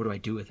 What do I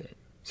do with it?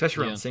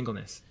 Especially around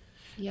singleness.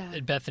 Yeah.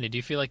 Bethany, do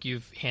you feel like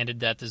you've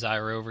handed that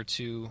desire over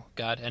to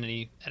God at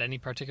any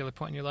particular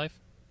point in your life?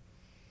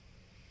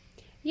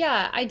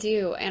 Yeah, I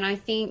do. And I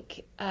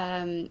think,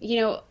 again,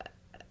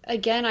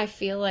 I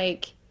feel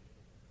like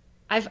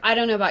I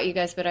don't know about you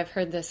guys, but I've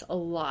heard this a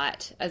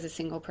lot as a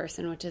single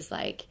person, which is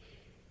like,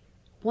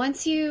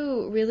 once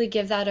you really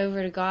give that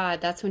over to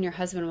God, that's when your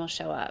husband will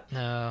show up.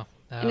 No.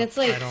 And it's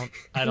like,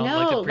 I don't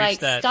like to preach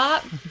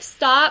that.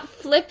 Stop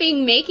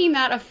flipping, making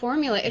that a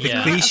formula. It's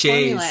not cliches. a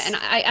formula. And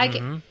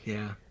I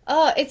yeah.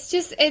 Oh,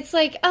 it's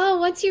like, oh,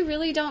 once you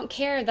really don't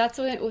care, that's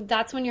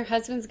when your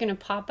husband's going to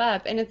pop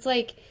up. And it's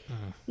like,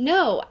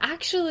 no,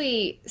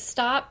 actually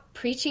stop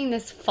preaching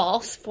this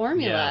false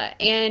formula.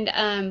 Yeah.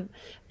 And,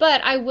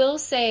 but I will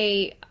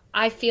say,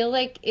 I feel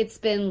like it's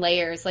been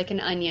layers, like an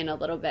onion a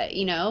little bit,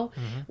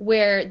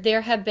 where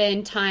there have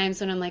been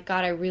times when I'm like,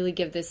 God, I really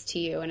give this to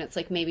you. And it's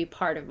like maybe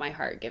part of my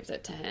heart gives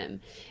it to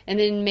him. And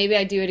then maybe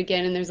I do it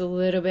again and there's a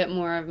little bit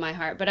more of my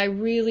heart. But I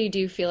really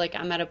do feel like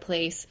I'm at a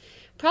place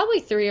probably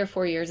 3 or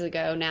 4 years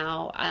ago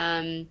now,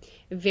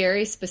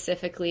 very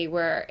specifically,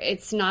 where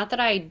it's not that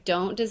I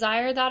don't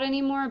desire that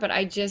anymore, but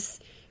I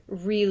just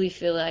really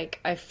feel like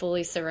I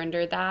fully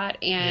surrendered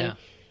that. And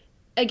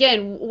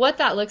again, what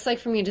that looks like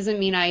for me doesn't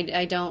mean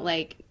I don't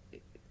like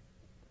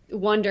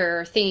wonder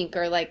or think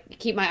or like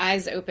keep my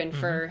eyes open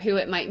for who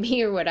it might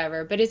be or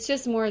whatever. But it's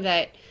just more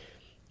that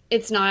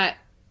it's not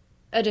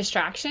a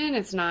distraction.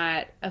 It's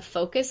not a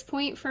focus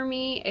point for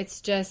me.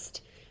 It's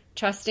just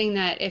trusting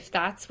that if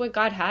that's what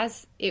God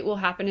has, it will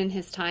happen in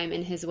his time,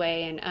 in his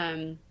way.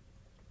 And,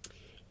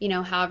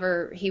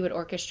 however he would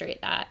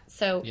orchestrate that.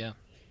 So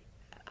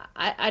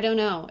I don't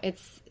know.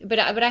 But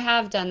I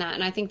have done that.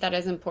 And I think that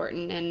is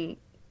important.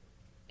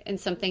 And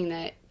something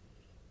that,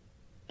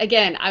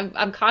 again,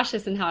 I'm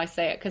cautious in how I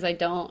say it, because I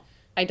don't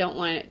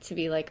want it to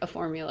be like a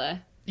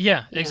formula.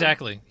 Yeah, you know?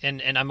 exactly.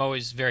 And I'm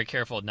always very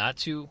careful not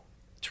to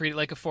treat it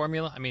like a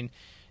formula. I mean,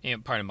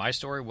 part of my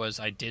story was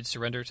I did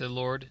surrender to the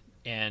Lord,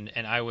 and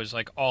I was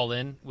like all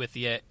in with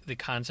the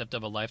concept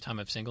of a lifetime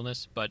of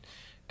singleness, but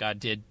God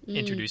did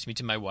introduce me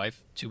to my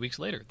wife 2 weeks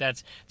later.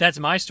 That's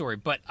my story,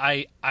 but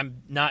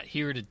I'm not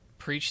here to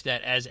preach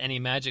that as any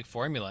magic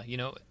formula.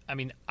 I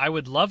mean, I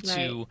would love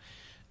to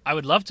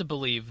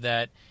believe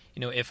that,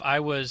 if I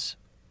was,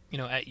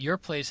 at your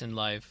place in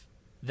life,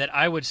 that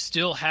I would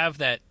still have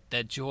that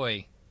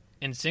joy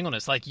in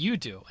singleness like you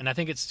do. And I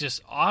think it's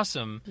just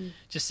awesome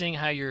just seeing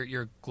how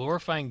you're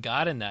glorifying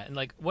God in that. And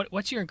like,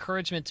 what's your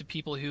encouragement to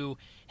people who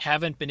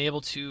haven't been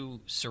able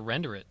to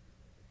surrender it?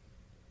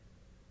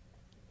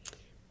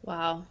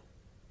 Wow.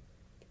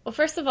 Well,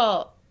 first of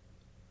all,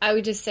 I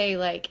would just say,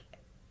 like,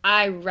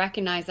 I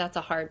recognize that's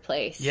a hard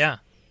place. Yeah.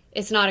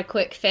 It's not a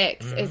quick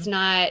fix. It's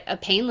not a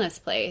painless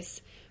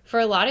place.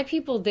 For a lot of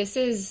people, this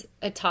is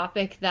a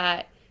topic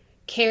that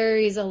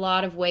carries a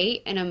lot of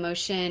weight and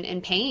emotion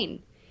and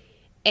pain.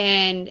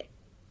 And,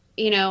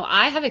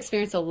 I have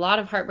experienced a lot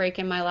of heartbreak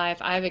in my life.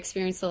 I've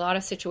experienced a lot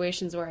of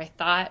situations where I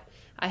thought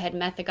I had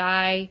met the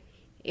guy.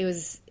 And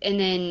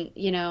then,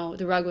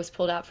 the rug was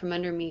pulled out from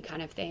under me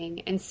kind of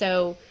thing. And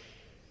so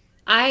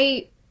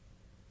I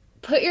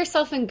put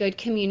yourself in good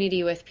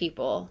community with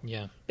people.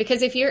 Yeah.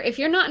 Because if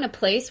you're not in a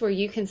place where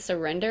you can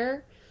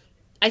surrender,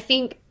 I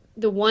think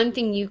the one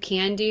thing you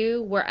can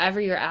do wherever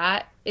you're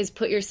at is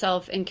put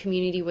yourself in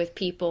community with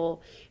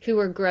people who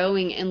are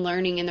growing and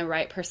learning in the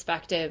right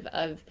perspective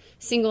of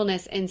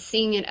singleness and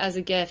seeing it as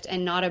a gift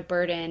and not a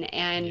burden.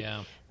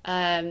 And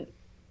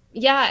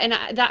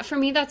that for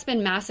me, that's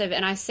been massive.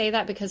 And I say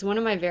that because one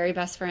of my very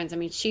best friends, I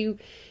mean,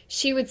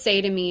 she would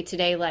say to me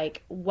today,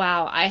 like,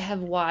 wow, I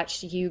have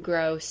watched you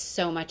grow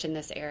so much in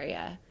this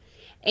area.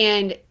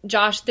 And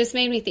Josh, this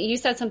made me think, you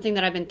said something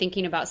that I've been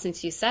thinking about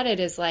since you said it,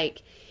 is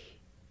like,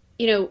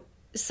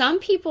 some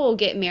people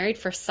get married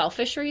for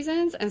selfish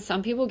reasons and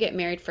some people get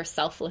married for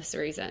selfless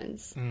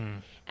reasons.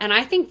 And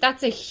I think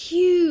that's a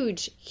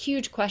huge,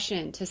 huge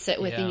question to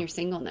sit with in your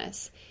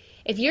singleness.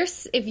 If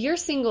you're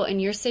single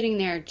and you're sitting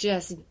there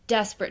just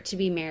desperate to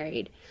be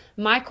married,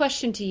 my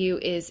question to you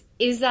is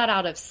that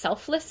out of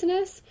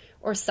selflessness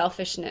or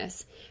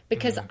selfishness?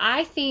 Because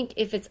I think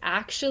if it's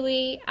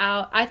actually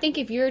I think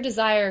if your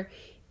desire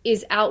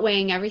is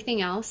outweighing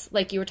everything else,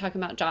 like you were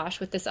talking about,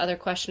 Josh, with this other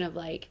question of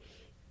like,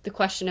 the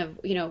question of,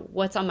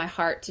 what's on my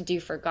heart to do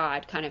for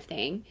God kind of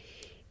thing.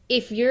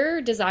 If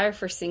your desire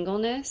for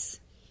singleness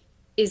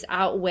is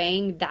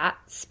outweighing that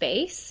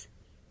space,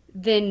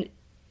 then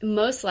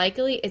most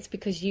likely it's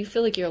because you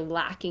feel like you're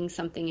lacking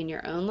something in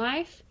your own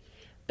life.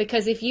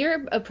 Because if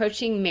you're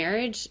approaching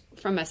marriage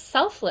from a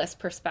selfless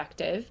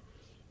perspective,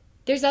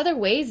 there's other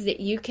ways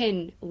that you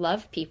can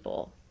love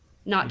people,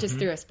 not just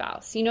through a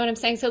spouse. You know what I'm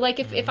saying? So like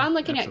if I'm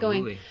looking at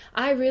going,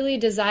 I really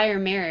desire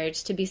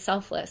marriage to be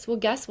selfless. Well,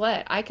 guess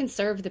what? I can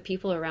serve the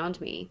people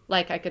around me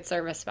like I could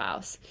serve a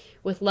spouse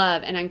with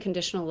love and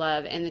unconditional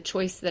love and the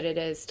choice that it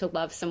is to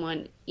love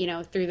someone,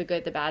 through the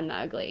good, the bad, and the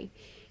ugly.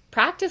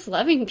 Practice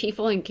loving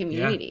people in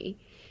community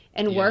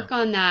and work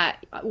on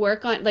that.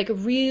 Work on, like,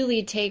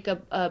 really take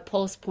a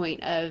pulse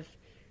point of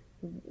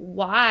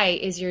why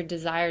is your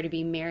desire to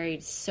be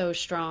married so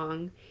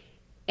strong,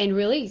 and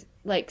really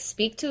like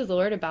speak to the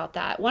Lord about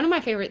that. One of my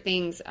favorite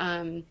things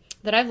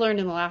that I've learned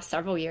in the last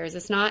several years,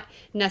 it's not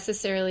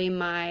necessarily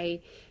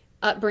my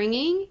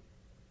upbringing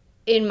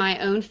in my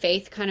own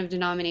faith kind of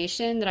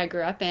denomination that I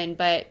grew up in,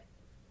 but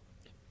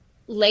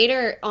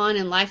later on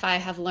in life I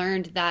have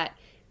learned that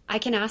I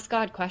can ask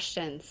God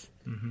questions.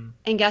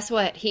 And guess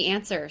what? He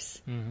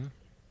answers.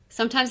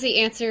 Sometimes he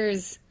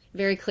answers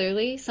very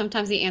clearly.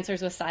 Sometimes he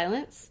answers with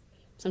silence.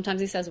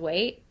 Sometimes he says,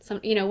 wait,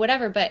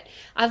 whatever. But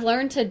I've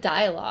learned to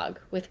dialogue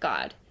with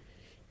God.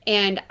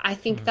 And I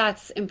think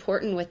that's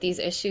important with these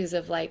issues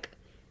of like,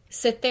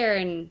 sit there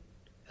and,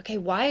 okay,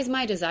 why is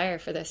my desire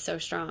for this so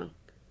strong?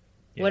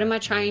 What am I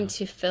trying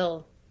to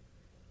fill?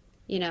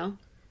 Yeah.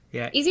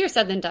 Easier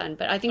said than done,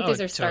 but I think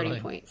these are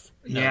starting points.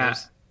 No,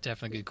 there's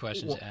definitely good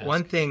questions to ask.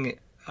 One thing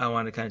I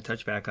want to kind of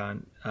touch back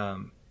on,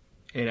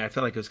 and I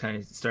felt like it was kind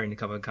of starting to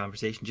come up in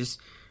conversation,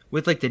 just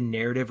with like the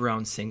narrative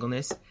around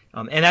singleness.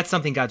 And that's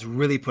something God's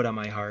really put on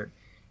my heart,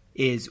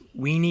 is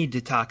we need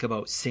to talk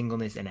about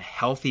singleness in a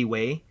healthy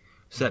way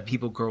so that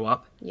people grow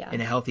up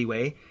in a healthy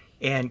way.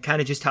 And kind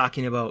of just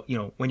talking about,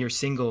 when you're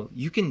single,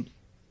 you can,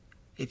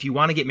 if you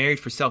want to get married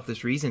for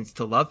selfless reasons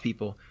to love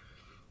people,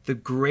 the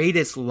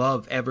greatest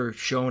love ever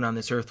shown on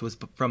this earth was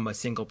from a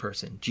single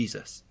person,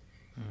 Jesus.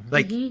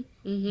 Like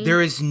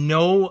there is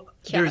no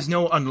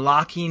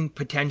unlocking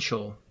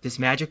potential, this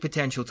magic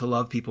potential to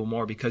love people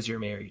more because you're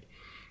married.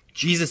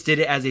 Jesus did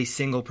it as a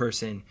single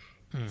person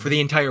for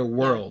the entire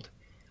world.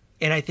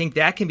 And I think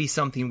that can be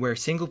something where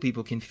single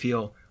people can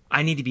feel,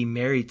 I need to be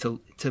married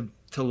to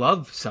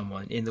love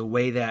someone in the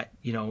way that,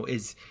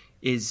 is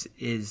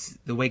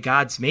the way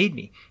God's made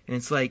me. And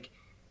it's like,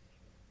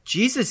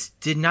 Jesus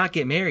did not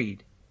get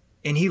married,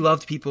 and he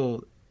loved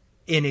people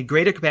in a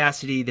greater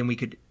capacity than we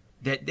could,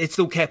 that it's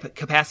the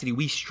capacity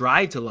we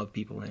strive to love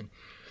people in.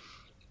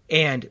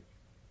 And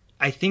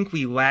I think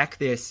we lack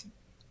this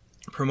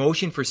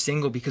promotion for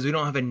single because we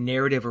don't have a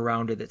narrative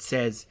around it that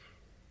says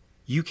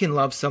you can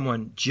love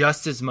someone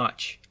just as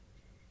much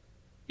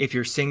if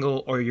you're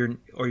single or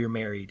you're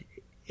married.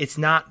 It's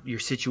not your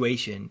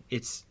situation.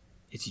 It's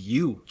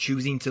you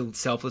choosing to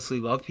selflessly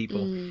love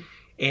people.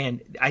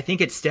 And I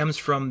think it stems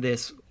from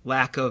this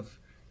lack of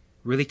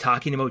really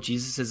talking about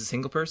Jesus as a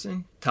single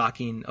person,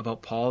 talking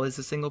about Paul as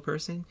a single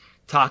person,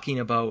 talking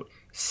about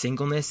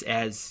singleness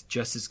as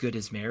just as good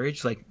as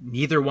marriage. Like,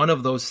 neither one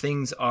of those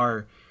things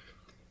are,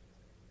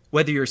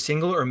 whether you're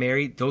single or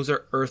married, those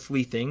are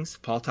earthly things.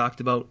 Paul talked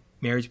about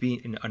marriage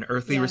being an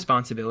earthly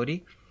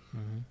responsibility.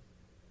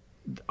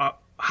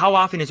 How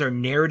often is our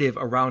narrative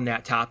around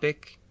that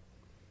topic?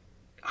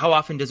 How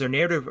often does our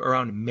narrative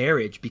around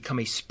marriage become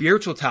a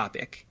spiritual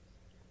topic,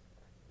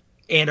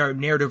 and our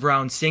narrative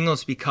around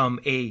singleness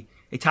become a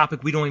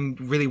topic we don't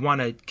even really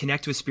want to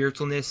connect with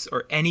spiritualness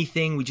or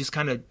anything? We just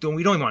kind of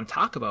we don't even want to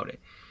talk about it.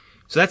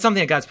 So that's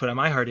something that God's put on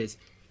my heart, is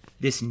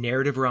this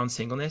narrative around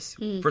singleness.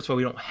 First of all,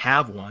 we don't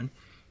have one.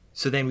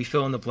 So then we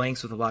fill in the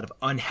blanks with a lot of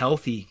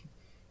unhealthy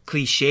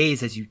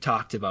cliches, as you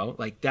talked about.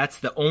 Like, that's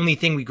the only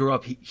thing we grew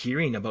up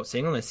hearing about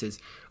singleness is,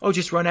 oh,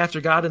 just run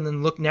after God and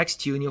then look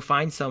next to you and you'll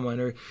find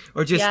someone,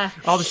 or just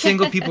all the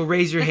single people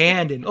raise your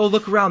hand and, oh,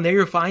 look around there,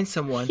 you'll find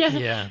someone.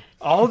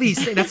 All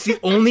these things, that's the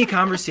only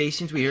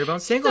conversations we hear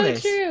about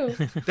singleness. So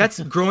true. That's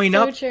growing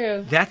up.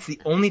 True. That's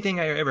the only thing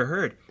I ever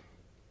heard.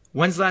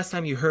 When's the last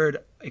time you heard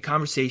a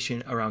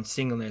conversation around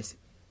singleness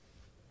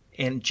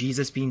and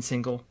Jesus being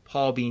single,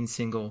 Paul being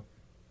single,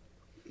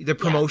 the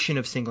promotion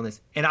of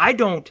singleness? And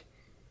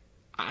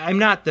I'm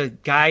not the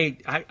guy,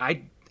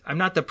 I'm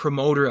not the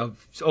promoter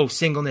of, oh,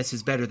 singleness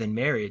is better than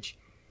marriage.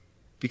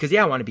 Because,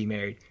 I want to be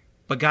married.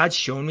 But God's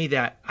shown me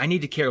that I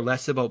need to care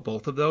less about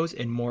both of those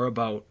and more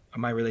about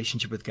my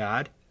relationship with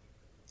God.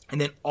 And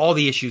then all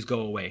the issues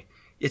go away.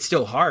 It's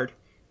still hard.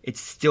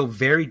 It's still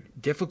very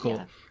difficult.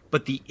 Yeah.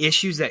 But the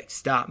issues that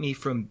stop me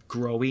from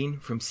growing,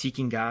 from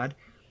seeking God,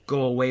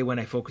 go away when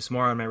I focus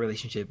more on my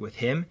relationship with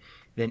Him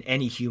than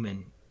any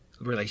human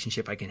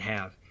relationship I can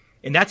have.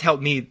 And that's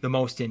helped me the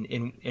most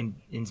in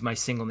my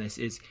singleness,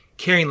 is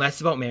caring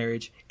less about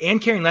marriage and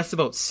caring less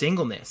about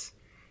singleness,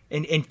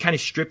 and kind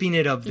of stripping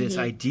it of this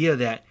idea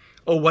that,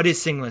 oh, what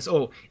is singleness?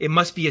 Oh, it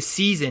must be a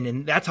season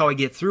and that's how I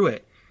get through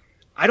it.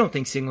 I don't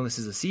think singleness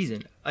is a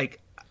season.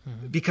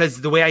 Because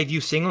the way I view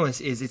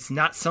singleness is it's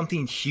not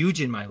something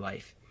huge in my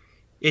life.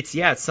 It's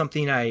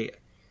something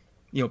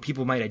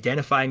people might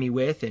identify me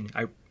with, and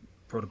I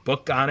wrote a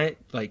book on it.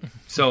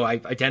 So I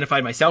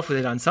identified myself with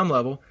it on some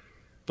level.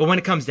 But when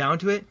it comes down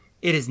to it,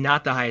 it is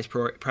not the highest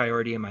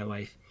priority in my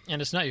life.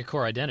 And it's not your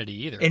core identity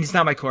either. And it's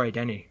not my core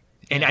identity.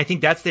 And I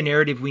think that's the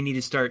narrative we need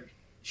to start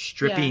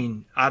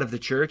stripping out of the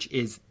church,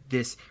 is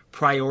this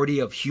priority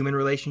of human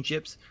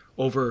relationships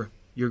over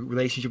your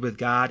relationship with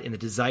God and the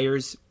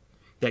desires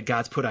that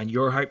God's put on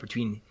your heart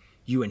between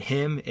you and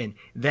Him, and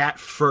that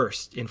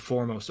first and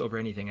foremost over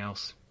anything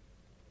else.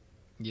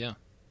 Yeah.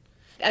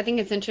 I think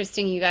it's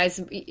interesting you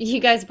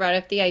guys brought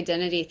up the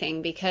identity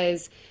thing,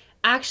 because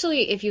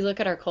actually, if you look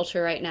at our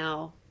culture right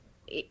now,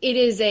 it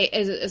is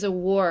a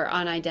war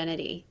on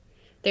identity.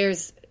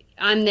 There's,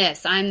 I'm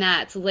this, I'm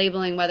that. It's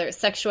labeling, whether it's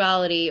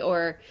sexuality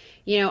or,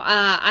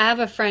 I have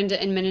a friend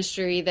in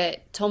ministry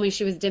that told me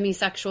she was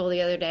demisexual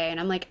the other day, and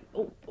I'm like,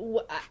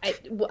 I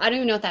don't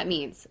even know what that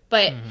means.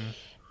 But,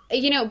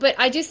 but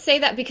I just say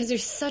that because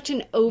there's such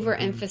an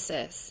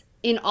overemphasis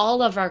in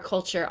all of our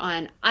culture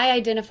on, I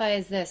identify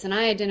as this and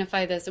I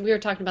identify this. And we were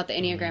talking about the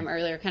Enneagram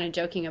earlier, kind of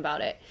joking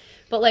about it.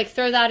 But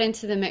throw that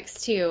into the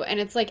mix too. And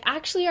it's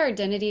actually our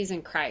identity is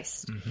in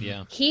Christ.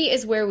 Yeah. He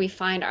is where we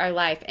find our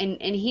life. And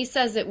He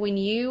says that when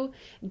you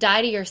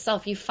die to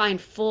yourself, you find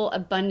full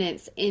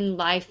abundance in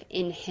life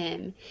in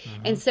Him.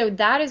 And so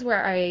that is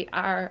where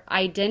our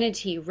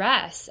identity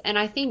rests. And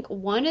I think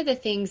one of the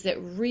things that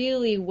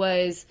really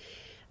was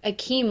a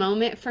key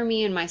moment for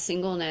me in my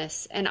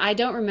singleness, and I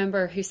don't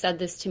remember who said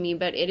this to me,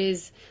 but it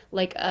is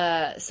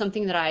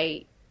something that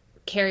I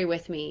carry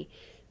with me.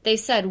 They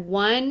said,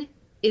 1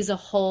 is a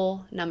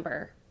whole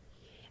number.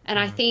 And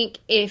I think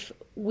if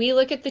we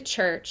look at the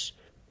church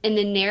and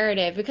the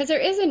narrative, because there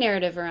is a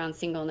narrative around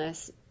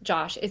singleness,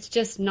 Josh, it's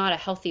just not a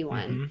healthy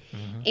one.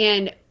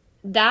 And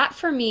that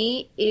for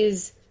me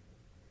is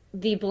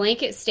the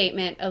blanket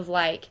statement of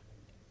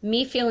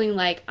me feeling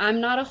like I'm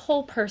not a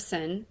whole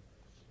person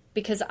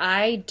because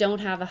I don't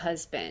have a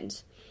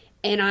husband.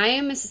 And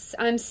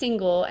I'm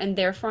single, and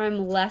therefore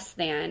I'm less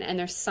than, and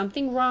there's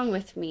something wrong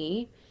with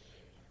me.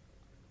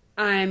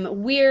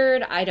 I'm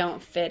weird, I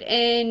don't fit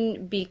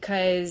in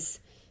because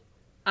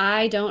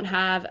I don't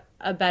have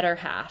a better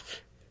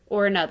half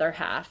or another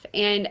half.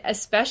 And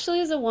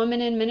especially as a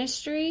woman in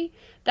ministry,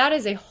 that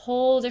is a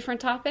whole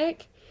different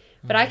topic.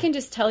 But I can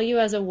just tell you,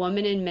 as a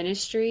woman in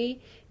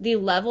ministry, the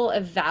level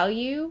of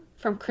value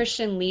from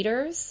Christian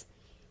leaders,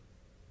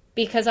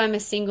 because I'm a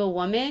single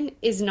woman,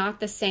 is not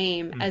the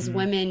same as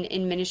women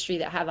in ministry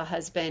that have a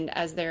husband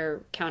as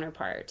their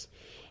counterpart.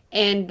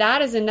 And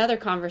that is another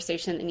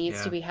conversation that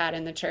needs to be had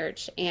in the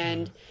church.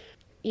 And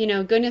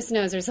goodness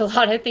knows there's a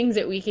lot of things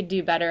that we could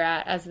do better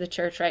at as the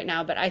church right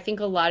now. But I think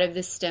a lot of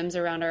this stems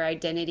around our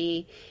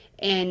identity.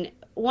 And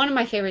one of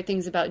my favorite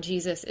things about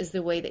Jesus is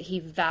the way that he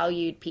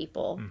valued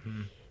people.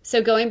 Mm-hmm.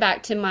 So going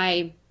back to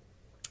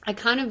I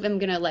kind of am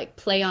going to like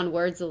play on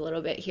words a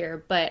little bit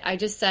here, but I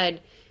just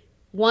said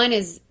one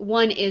is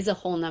a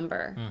whole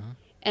number. Mm-hmm.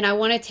 And I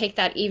want to take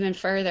that even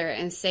further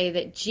and say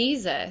that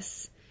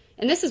Jesus,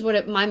 and this is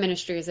what my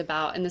ministry is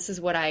about, and this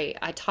is what I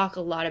talk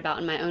a lot about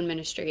in my own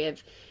ministry,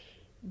 of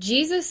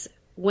Jesus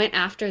went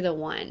after the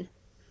one.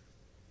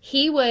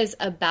 He was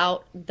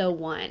about the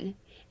one.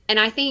 And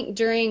I think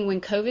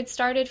when COVID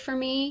started for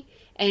me,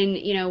 and,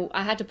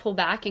 I had to pull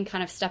back and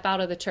kind of step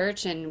out of the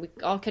church, and we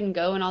all couldn't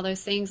go and all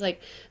those things,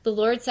 like the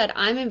Lord said,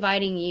 I'm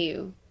inviting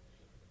you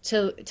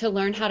to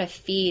learn how to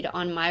feed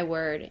on my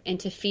word and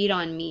to feed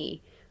on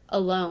me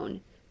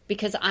alone,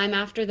 because I'm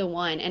after the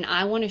one, and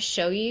I want to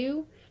show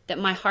you that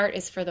my heart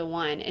is for the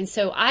one. And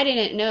so I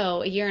didn't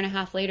know a year and a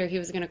half later he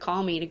was going to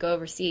call me to go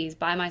overseas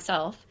by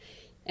myself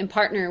and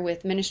partner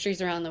with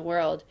ministries around the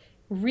world,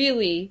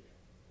 really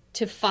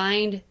to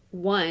find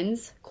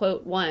ones,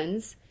 quote,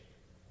 ones,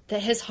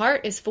 that his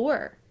heart is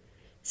for.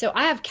 So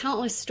I have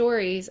countless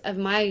stories of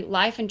my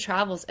life and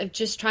travels of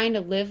just trying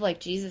to live like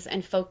Jesus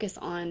and focus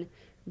on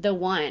the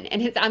one.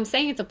 And I'm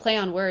saying it's a play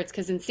on words,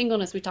 because in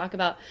singleness we talk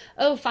about,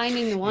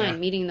 finding the one,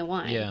 meeting the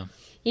one. Yeah.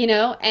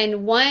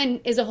 And one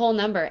is a whole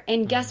number.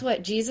 And guess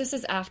what? Jesus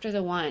is after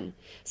the one.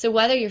 So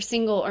whether you're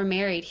single or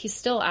married, he's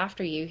still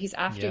after you. He's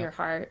after your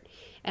heart.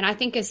 And I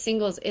think as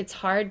singles, it's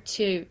hard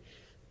to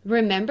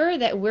remember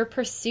that we're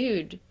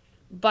pursued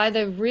by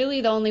the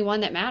only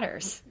one that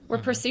matters. We're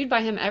pursued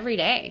by him every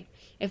day,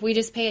 if we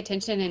just pay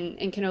attention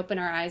and can open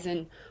our eyes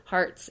and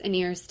hearts and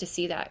ears to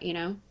see that,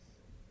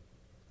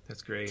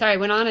 That's great. Sorry, I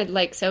went on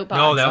a soapbox.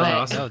 No, that was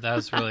awesome. No, that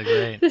was really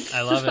great.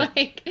 I love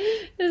it.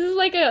 This is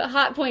like a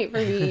hot point for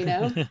me,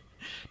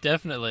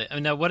 Definitely. I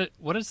mean, now,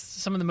 what is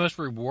some of the most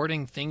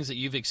rewarding things that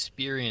you've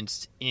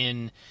experienced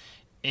in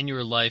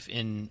your life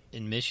in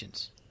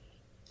missions?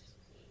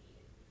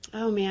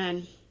 Oh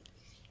man,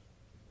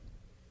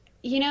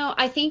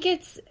 I think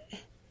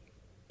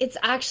it's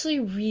actually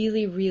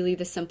really, really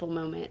the simple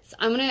moments.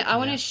 I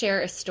want to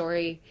share a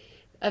story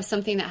of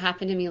something that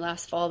happened to me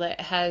last fall that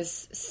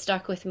has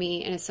stuck with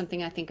me, and is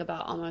something I think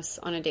about almost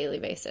on a daily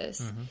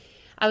basis. Mm-hmm.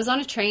 I was on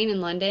a train in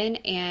London,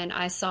 and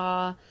I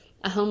saw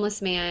a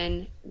homeless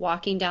man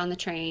walking down the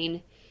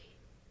train,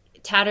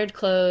 tattered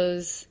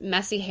clothes,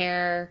 messy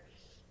hair,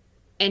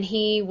 and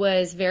he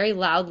was very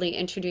loudly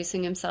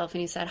introducing himself,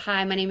 and he said,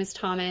 "Hi, my name is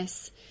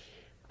Thomas.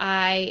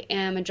 I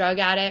am a drug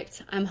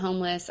addict. I'm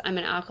homeless. I'm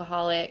an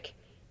alcoholic.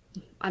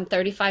 I'm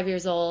 35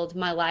 years old.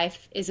 My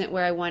life isn't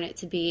where I want it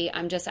to be.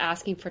 I'm just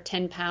asking for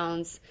 10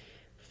 pounds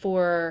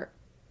for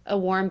a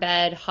warm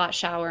bed, hot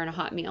shower, and a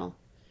hot meal.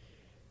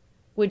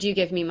 Would you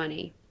give me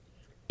money?"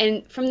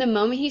 And from the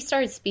moment he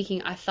started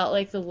speaking, I felt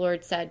like the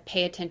Lord said,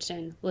 pay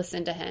attention,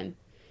 listen to him.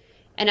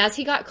 And as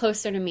he got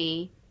closer to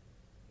me,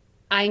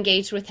 I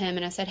engaged with him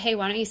and I said, "Hey,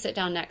 why don't you sit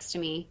down next to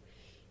me?"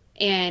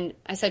 And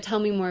I said, "Tell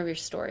me more of your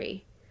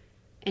story."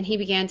 And he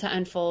began to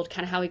unfold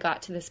kind of how he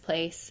got to this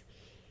place.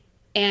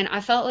 And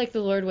I felt like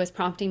the Lord was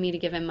prompting me to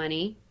give him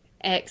money,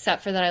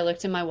 except for that I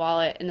looked in my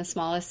wallet and the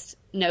smallest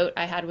note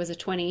I had was a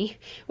 20,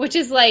 which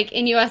is like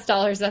in US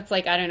dollars, that's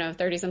like, I don't know,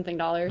 30 something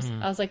dollars.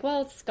 I was like,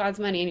 well, it's God's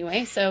money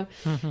anyway. So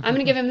I'm going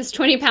to give him this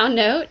 20-pound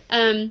note.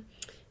 And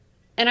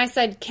I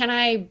said, "Can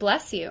I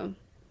bless you?"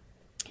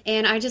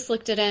 And I just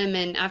looked at him,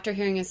 and after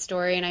hearing his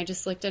story, and I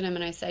just looked at him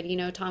and I said,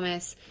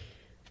 Thomas,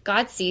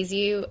 God sees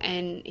you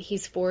and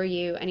he's for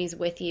you and he's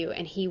with you,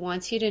 and he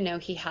wants you to know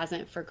he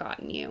hasn't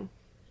forgotten you.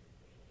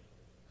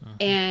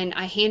 And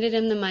I handed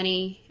him the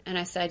money and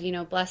I said,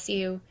 bless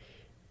you.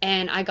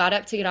 And I got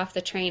up to get off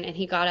the train, and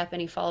he got up and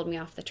he followed me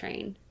off the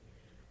train.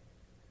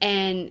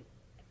 And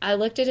I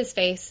looked at his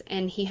face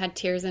and he had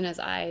tears in his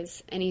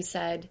eyes, and he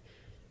said,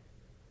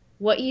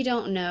 "What you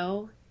don't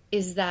know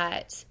is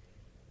that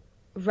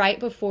right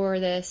before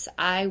this,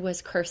 I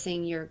was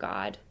cursing your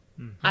God.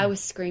 I was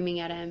screaming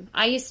at him.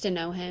 I used to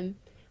know him.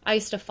 I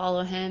used to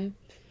follow him.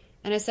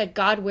 And I said,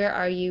 God, where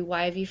are you?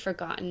 Why have you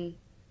forgotten?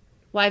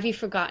 Why have you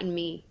forgotten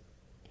me?"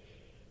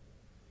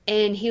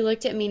 And he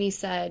looked at me and he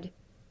said,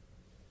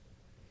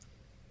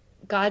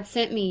 "God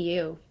sent me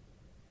you,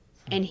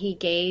 and he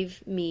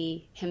gave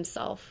me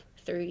himself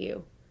through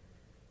you."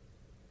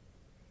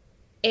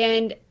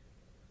 And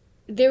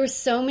there were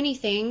so many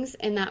things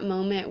in that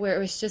moment where it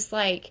was just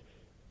like,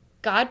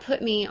 God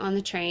put me on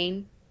the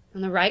train,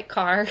 on the right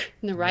car,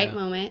 in the right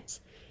moment.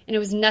 And it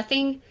was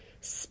nothing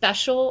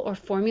special or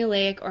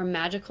formulaic or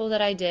magical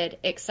that I did,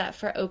 except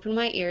for open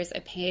my ears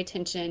and pay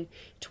attention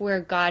to where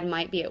God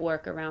might be at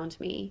work around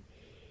me.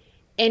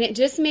 And it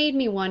just made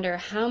me wonder,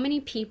 how many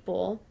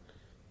people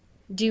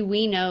do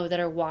we know that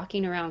are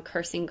walking around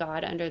cursing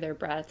God under their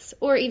breaths,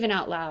 or even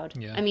out loud?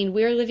 Yeah. I mean,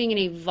 we're living in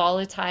a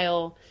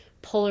volatile,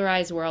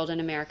 polarized world in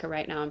America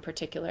right now in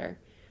particular.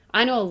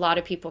 I know a lot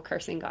of people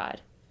cursing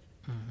God.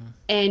 Mm-hmm.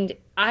 And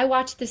I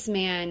watched this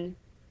man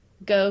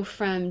go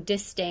from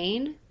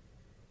disdain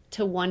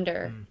to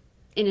wonder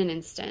in an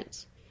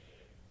instant.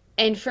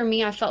 And for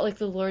me, I felt like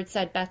the Lord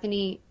said,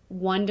 Bethany,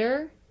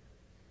 wonder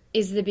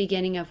is the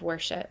beginning of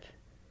worship.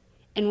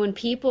 And when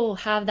people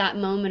have that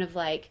moment of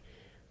like,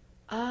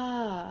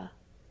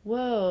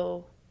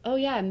 whoa, oh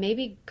yeah,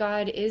 maybe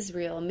God is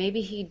real.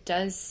 Maybe he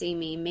does see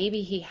me.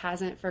 Maybe he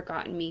hasn't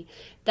forgotten me.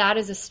 That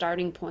is a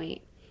starting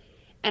point.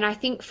 And I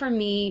think for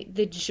me,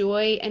 the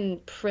joy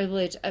and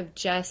privilege of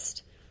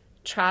just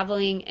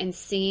traveling and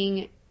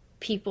seeing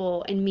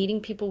people and meeting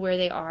people where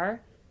they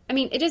are. I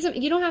mean,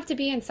 you don't have to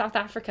be in South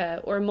Africa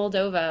or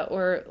Moldova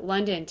or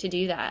London to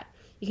do that.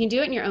 You can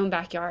do it in your own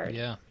backyard.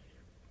 Yeah.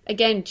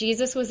 Again,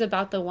 Jesus was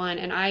about the one.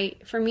 And I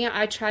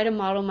try to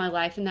model my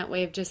life in that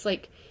way of just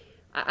like,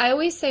 I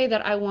always say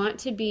that I want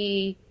to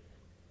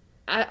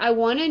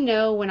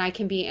know when I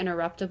can be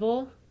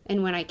interruptible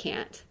and when I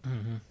can't.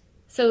 Mm-hmm.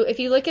 So if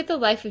you look at the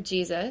life of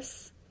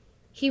Jesus,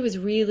 he was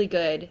really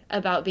good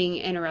about being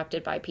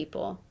interrupted by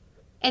people.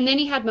 And then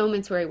he had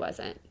moments where he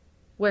wasn't,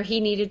 where he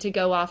needed to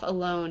go off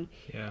alone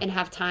and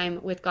have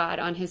time with God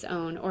on his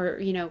own, or,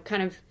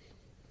 kind of,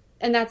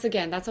 and that's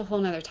a whole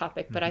nother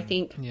topic, but I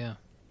think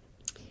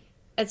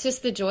it's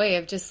just the joy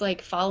of just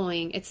like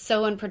following. It's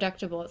so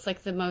unpredictable. It's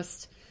like the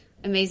most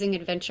amazing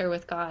adventure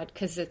with God,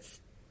 because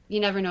you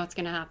never know what's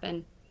going to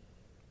happen.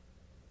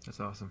 That's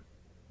awesome.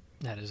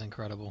 That is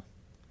incredible.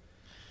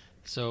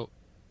 So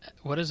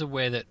what is a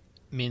way that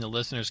me and the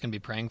listeners can be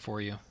praying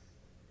for you?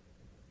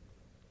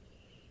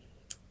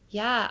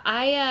 Yeah,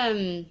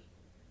 I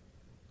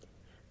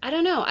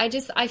don't know.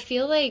 I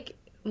feel like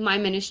my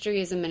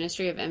ministry is a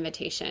ministry of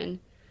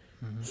invitation.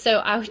 Mm-hmm. So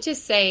I would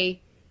just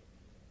say,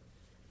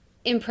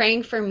 in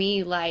praying for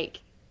me, like,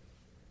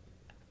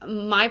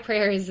 my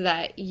prayer is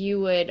that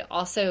you would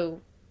also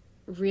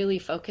really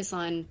focus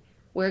on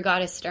where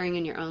God is stirring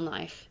in your own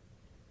life.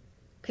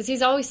 Because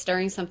he's always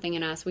stirring something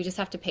in us. We just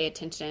have to pay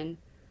attention.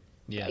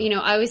 Yeah.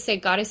 I always say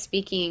God is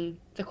speaking.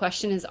 The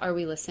question is, are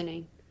we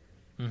listening?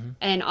 Mm-hmm.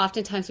 And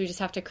oftentimes we just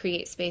have to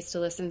create space to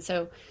listen.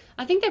 So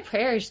I think that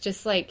prayer is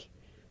just like,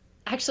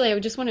 actually, I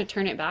would just want to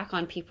turn it back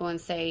on people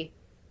and say,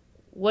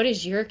 what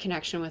does your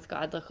connection with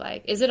God look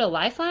like? Is it a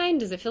lifeline?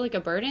 Does it feel like a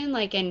burden?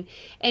 Like, and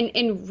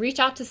reach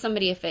out to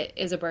somebody if it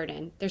is a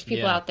burden. There's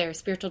people out there,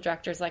 spiritual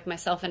directors like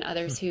myself and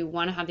others who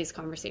want to have these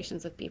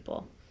conversations with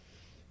people.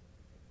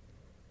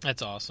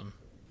 That's awesome.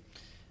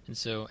 And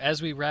so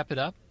as we wrap it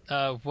up,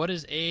 what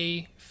is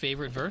a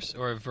favorite verse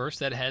or a verse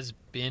that has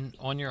been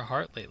on your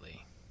heart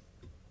lately?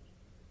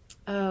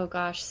 Oh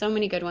gosh, so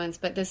many good ones,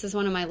 but this is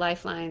one of my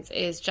lifelines,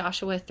 is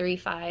Joshua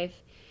 3:5,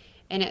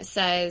 and it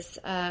says,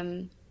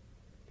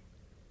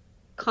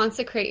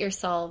 consecrate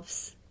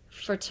yourselves,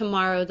 for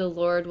tomorrow the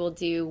Lord will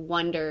do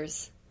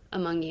wonders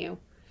among you.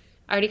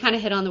 I already kind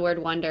of hit on the word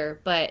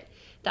wonder, but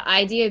the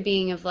idea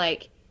being of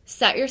like,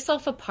 set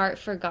yourself apart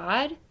for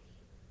God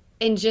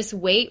and just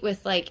wait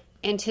with like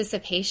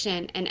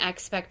anticipation and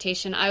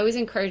expectation. I always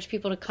encourage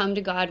people to come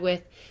to God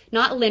with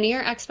not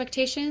linear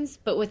expectations,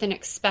 but with an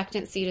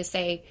expectancy to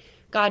say,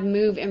 God,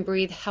 move and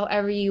breathe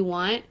however you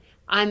want.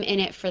 I'm in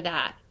it for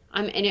that.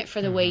 I'm in it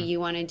for the way you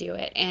want to do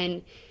it.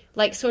 And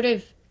like sort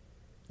of,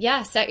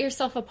 set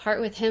yourself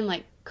apart with him,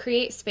 like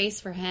create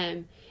space for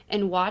him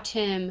and watch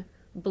him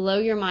blow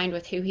your mind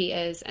with who he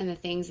is and the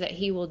things that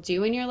he will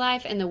do in your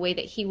life and the way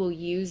that he will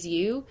use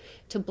you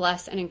to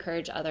bless and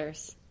encourage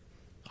others.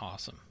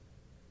 Awesome.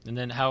 And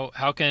then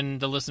how can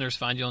the listeners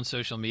find you on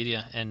social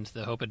media and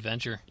the Hope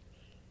Adventure?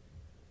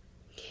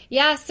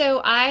 Yeah,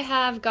 so I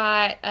have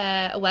got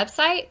a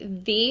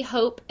website,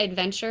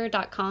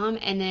 thehopeadventure.com,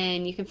 and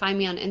then you can find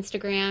me on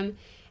Instagram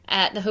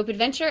at The Hope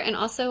Adventure and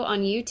also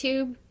on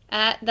YouTube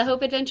at The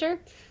Hope Adventure.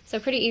 So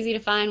pretty easy to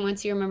find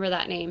once you remember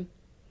that name.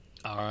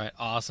 All right,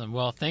 awesome.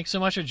 Well, thanks so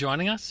much for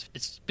joining us.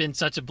 It's been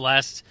such a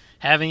blast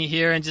having you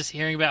here and just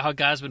hearing about how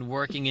God's been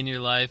working in your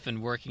life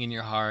and working in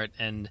your heart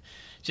and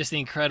just the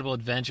incredible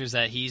adventures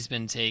that he's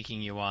been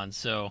taking you on.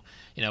 So,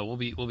 we'll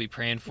be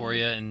praying for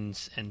you, and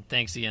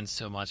thanks again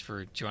so much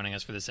for joining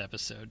us for this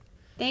episode.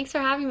 Thanks for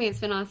having me. It's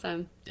been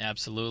awesome.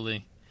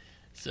 Absolutely.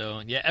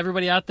 So,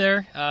 everybody out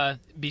there,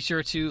 be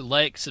sure to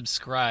like,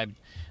 subscribe,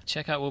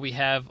 check out what we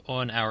have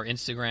on our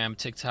Instagram,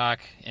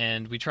 TikTok,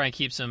 and we try and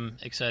keep some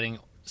exciting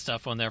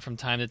stuff on there from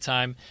time to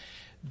time.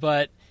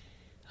 But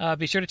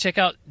be sure to check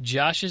out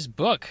Josh's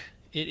book.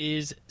 It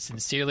is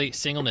Sincerely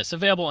Singleness,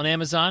 available on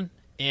Amazon.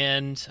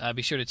 And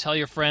be sure to tell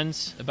your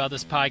friends about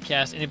this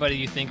podcast, anybody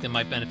you think that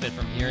might benefit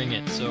from hearing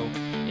it. So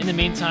in the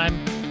meantime,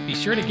 be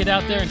sure to get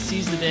out there and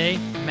seize the day,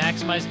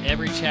 maximize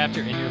every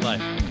chapter in your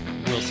life.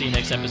 We'll see you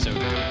next episode.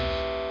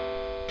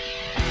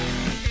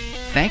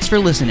 Thanks for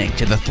listening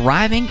to the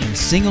Thriving in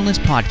Singleness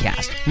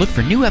podcast. Look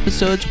for new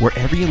episodes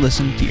wherever you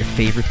listen to your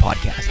favorite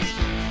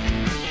podcasts.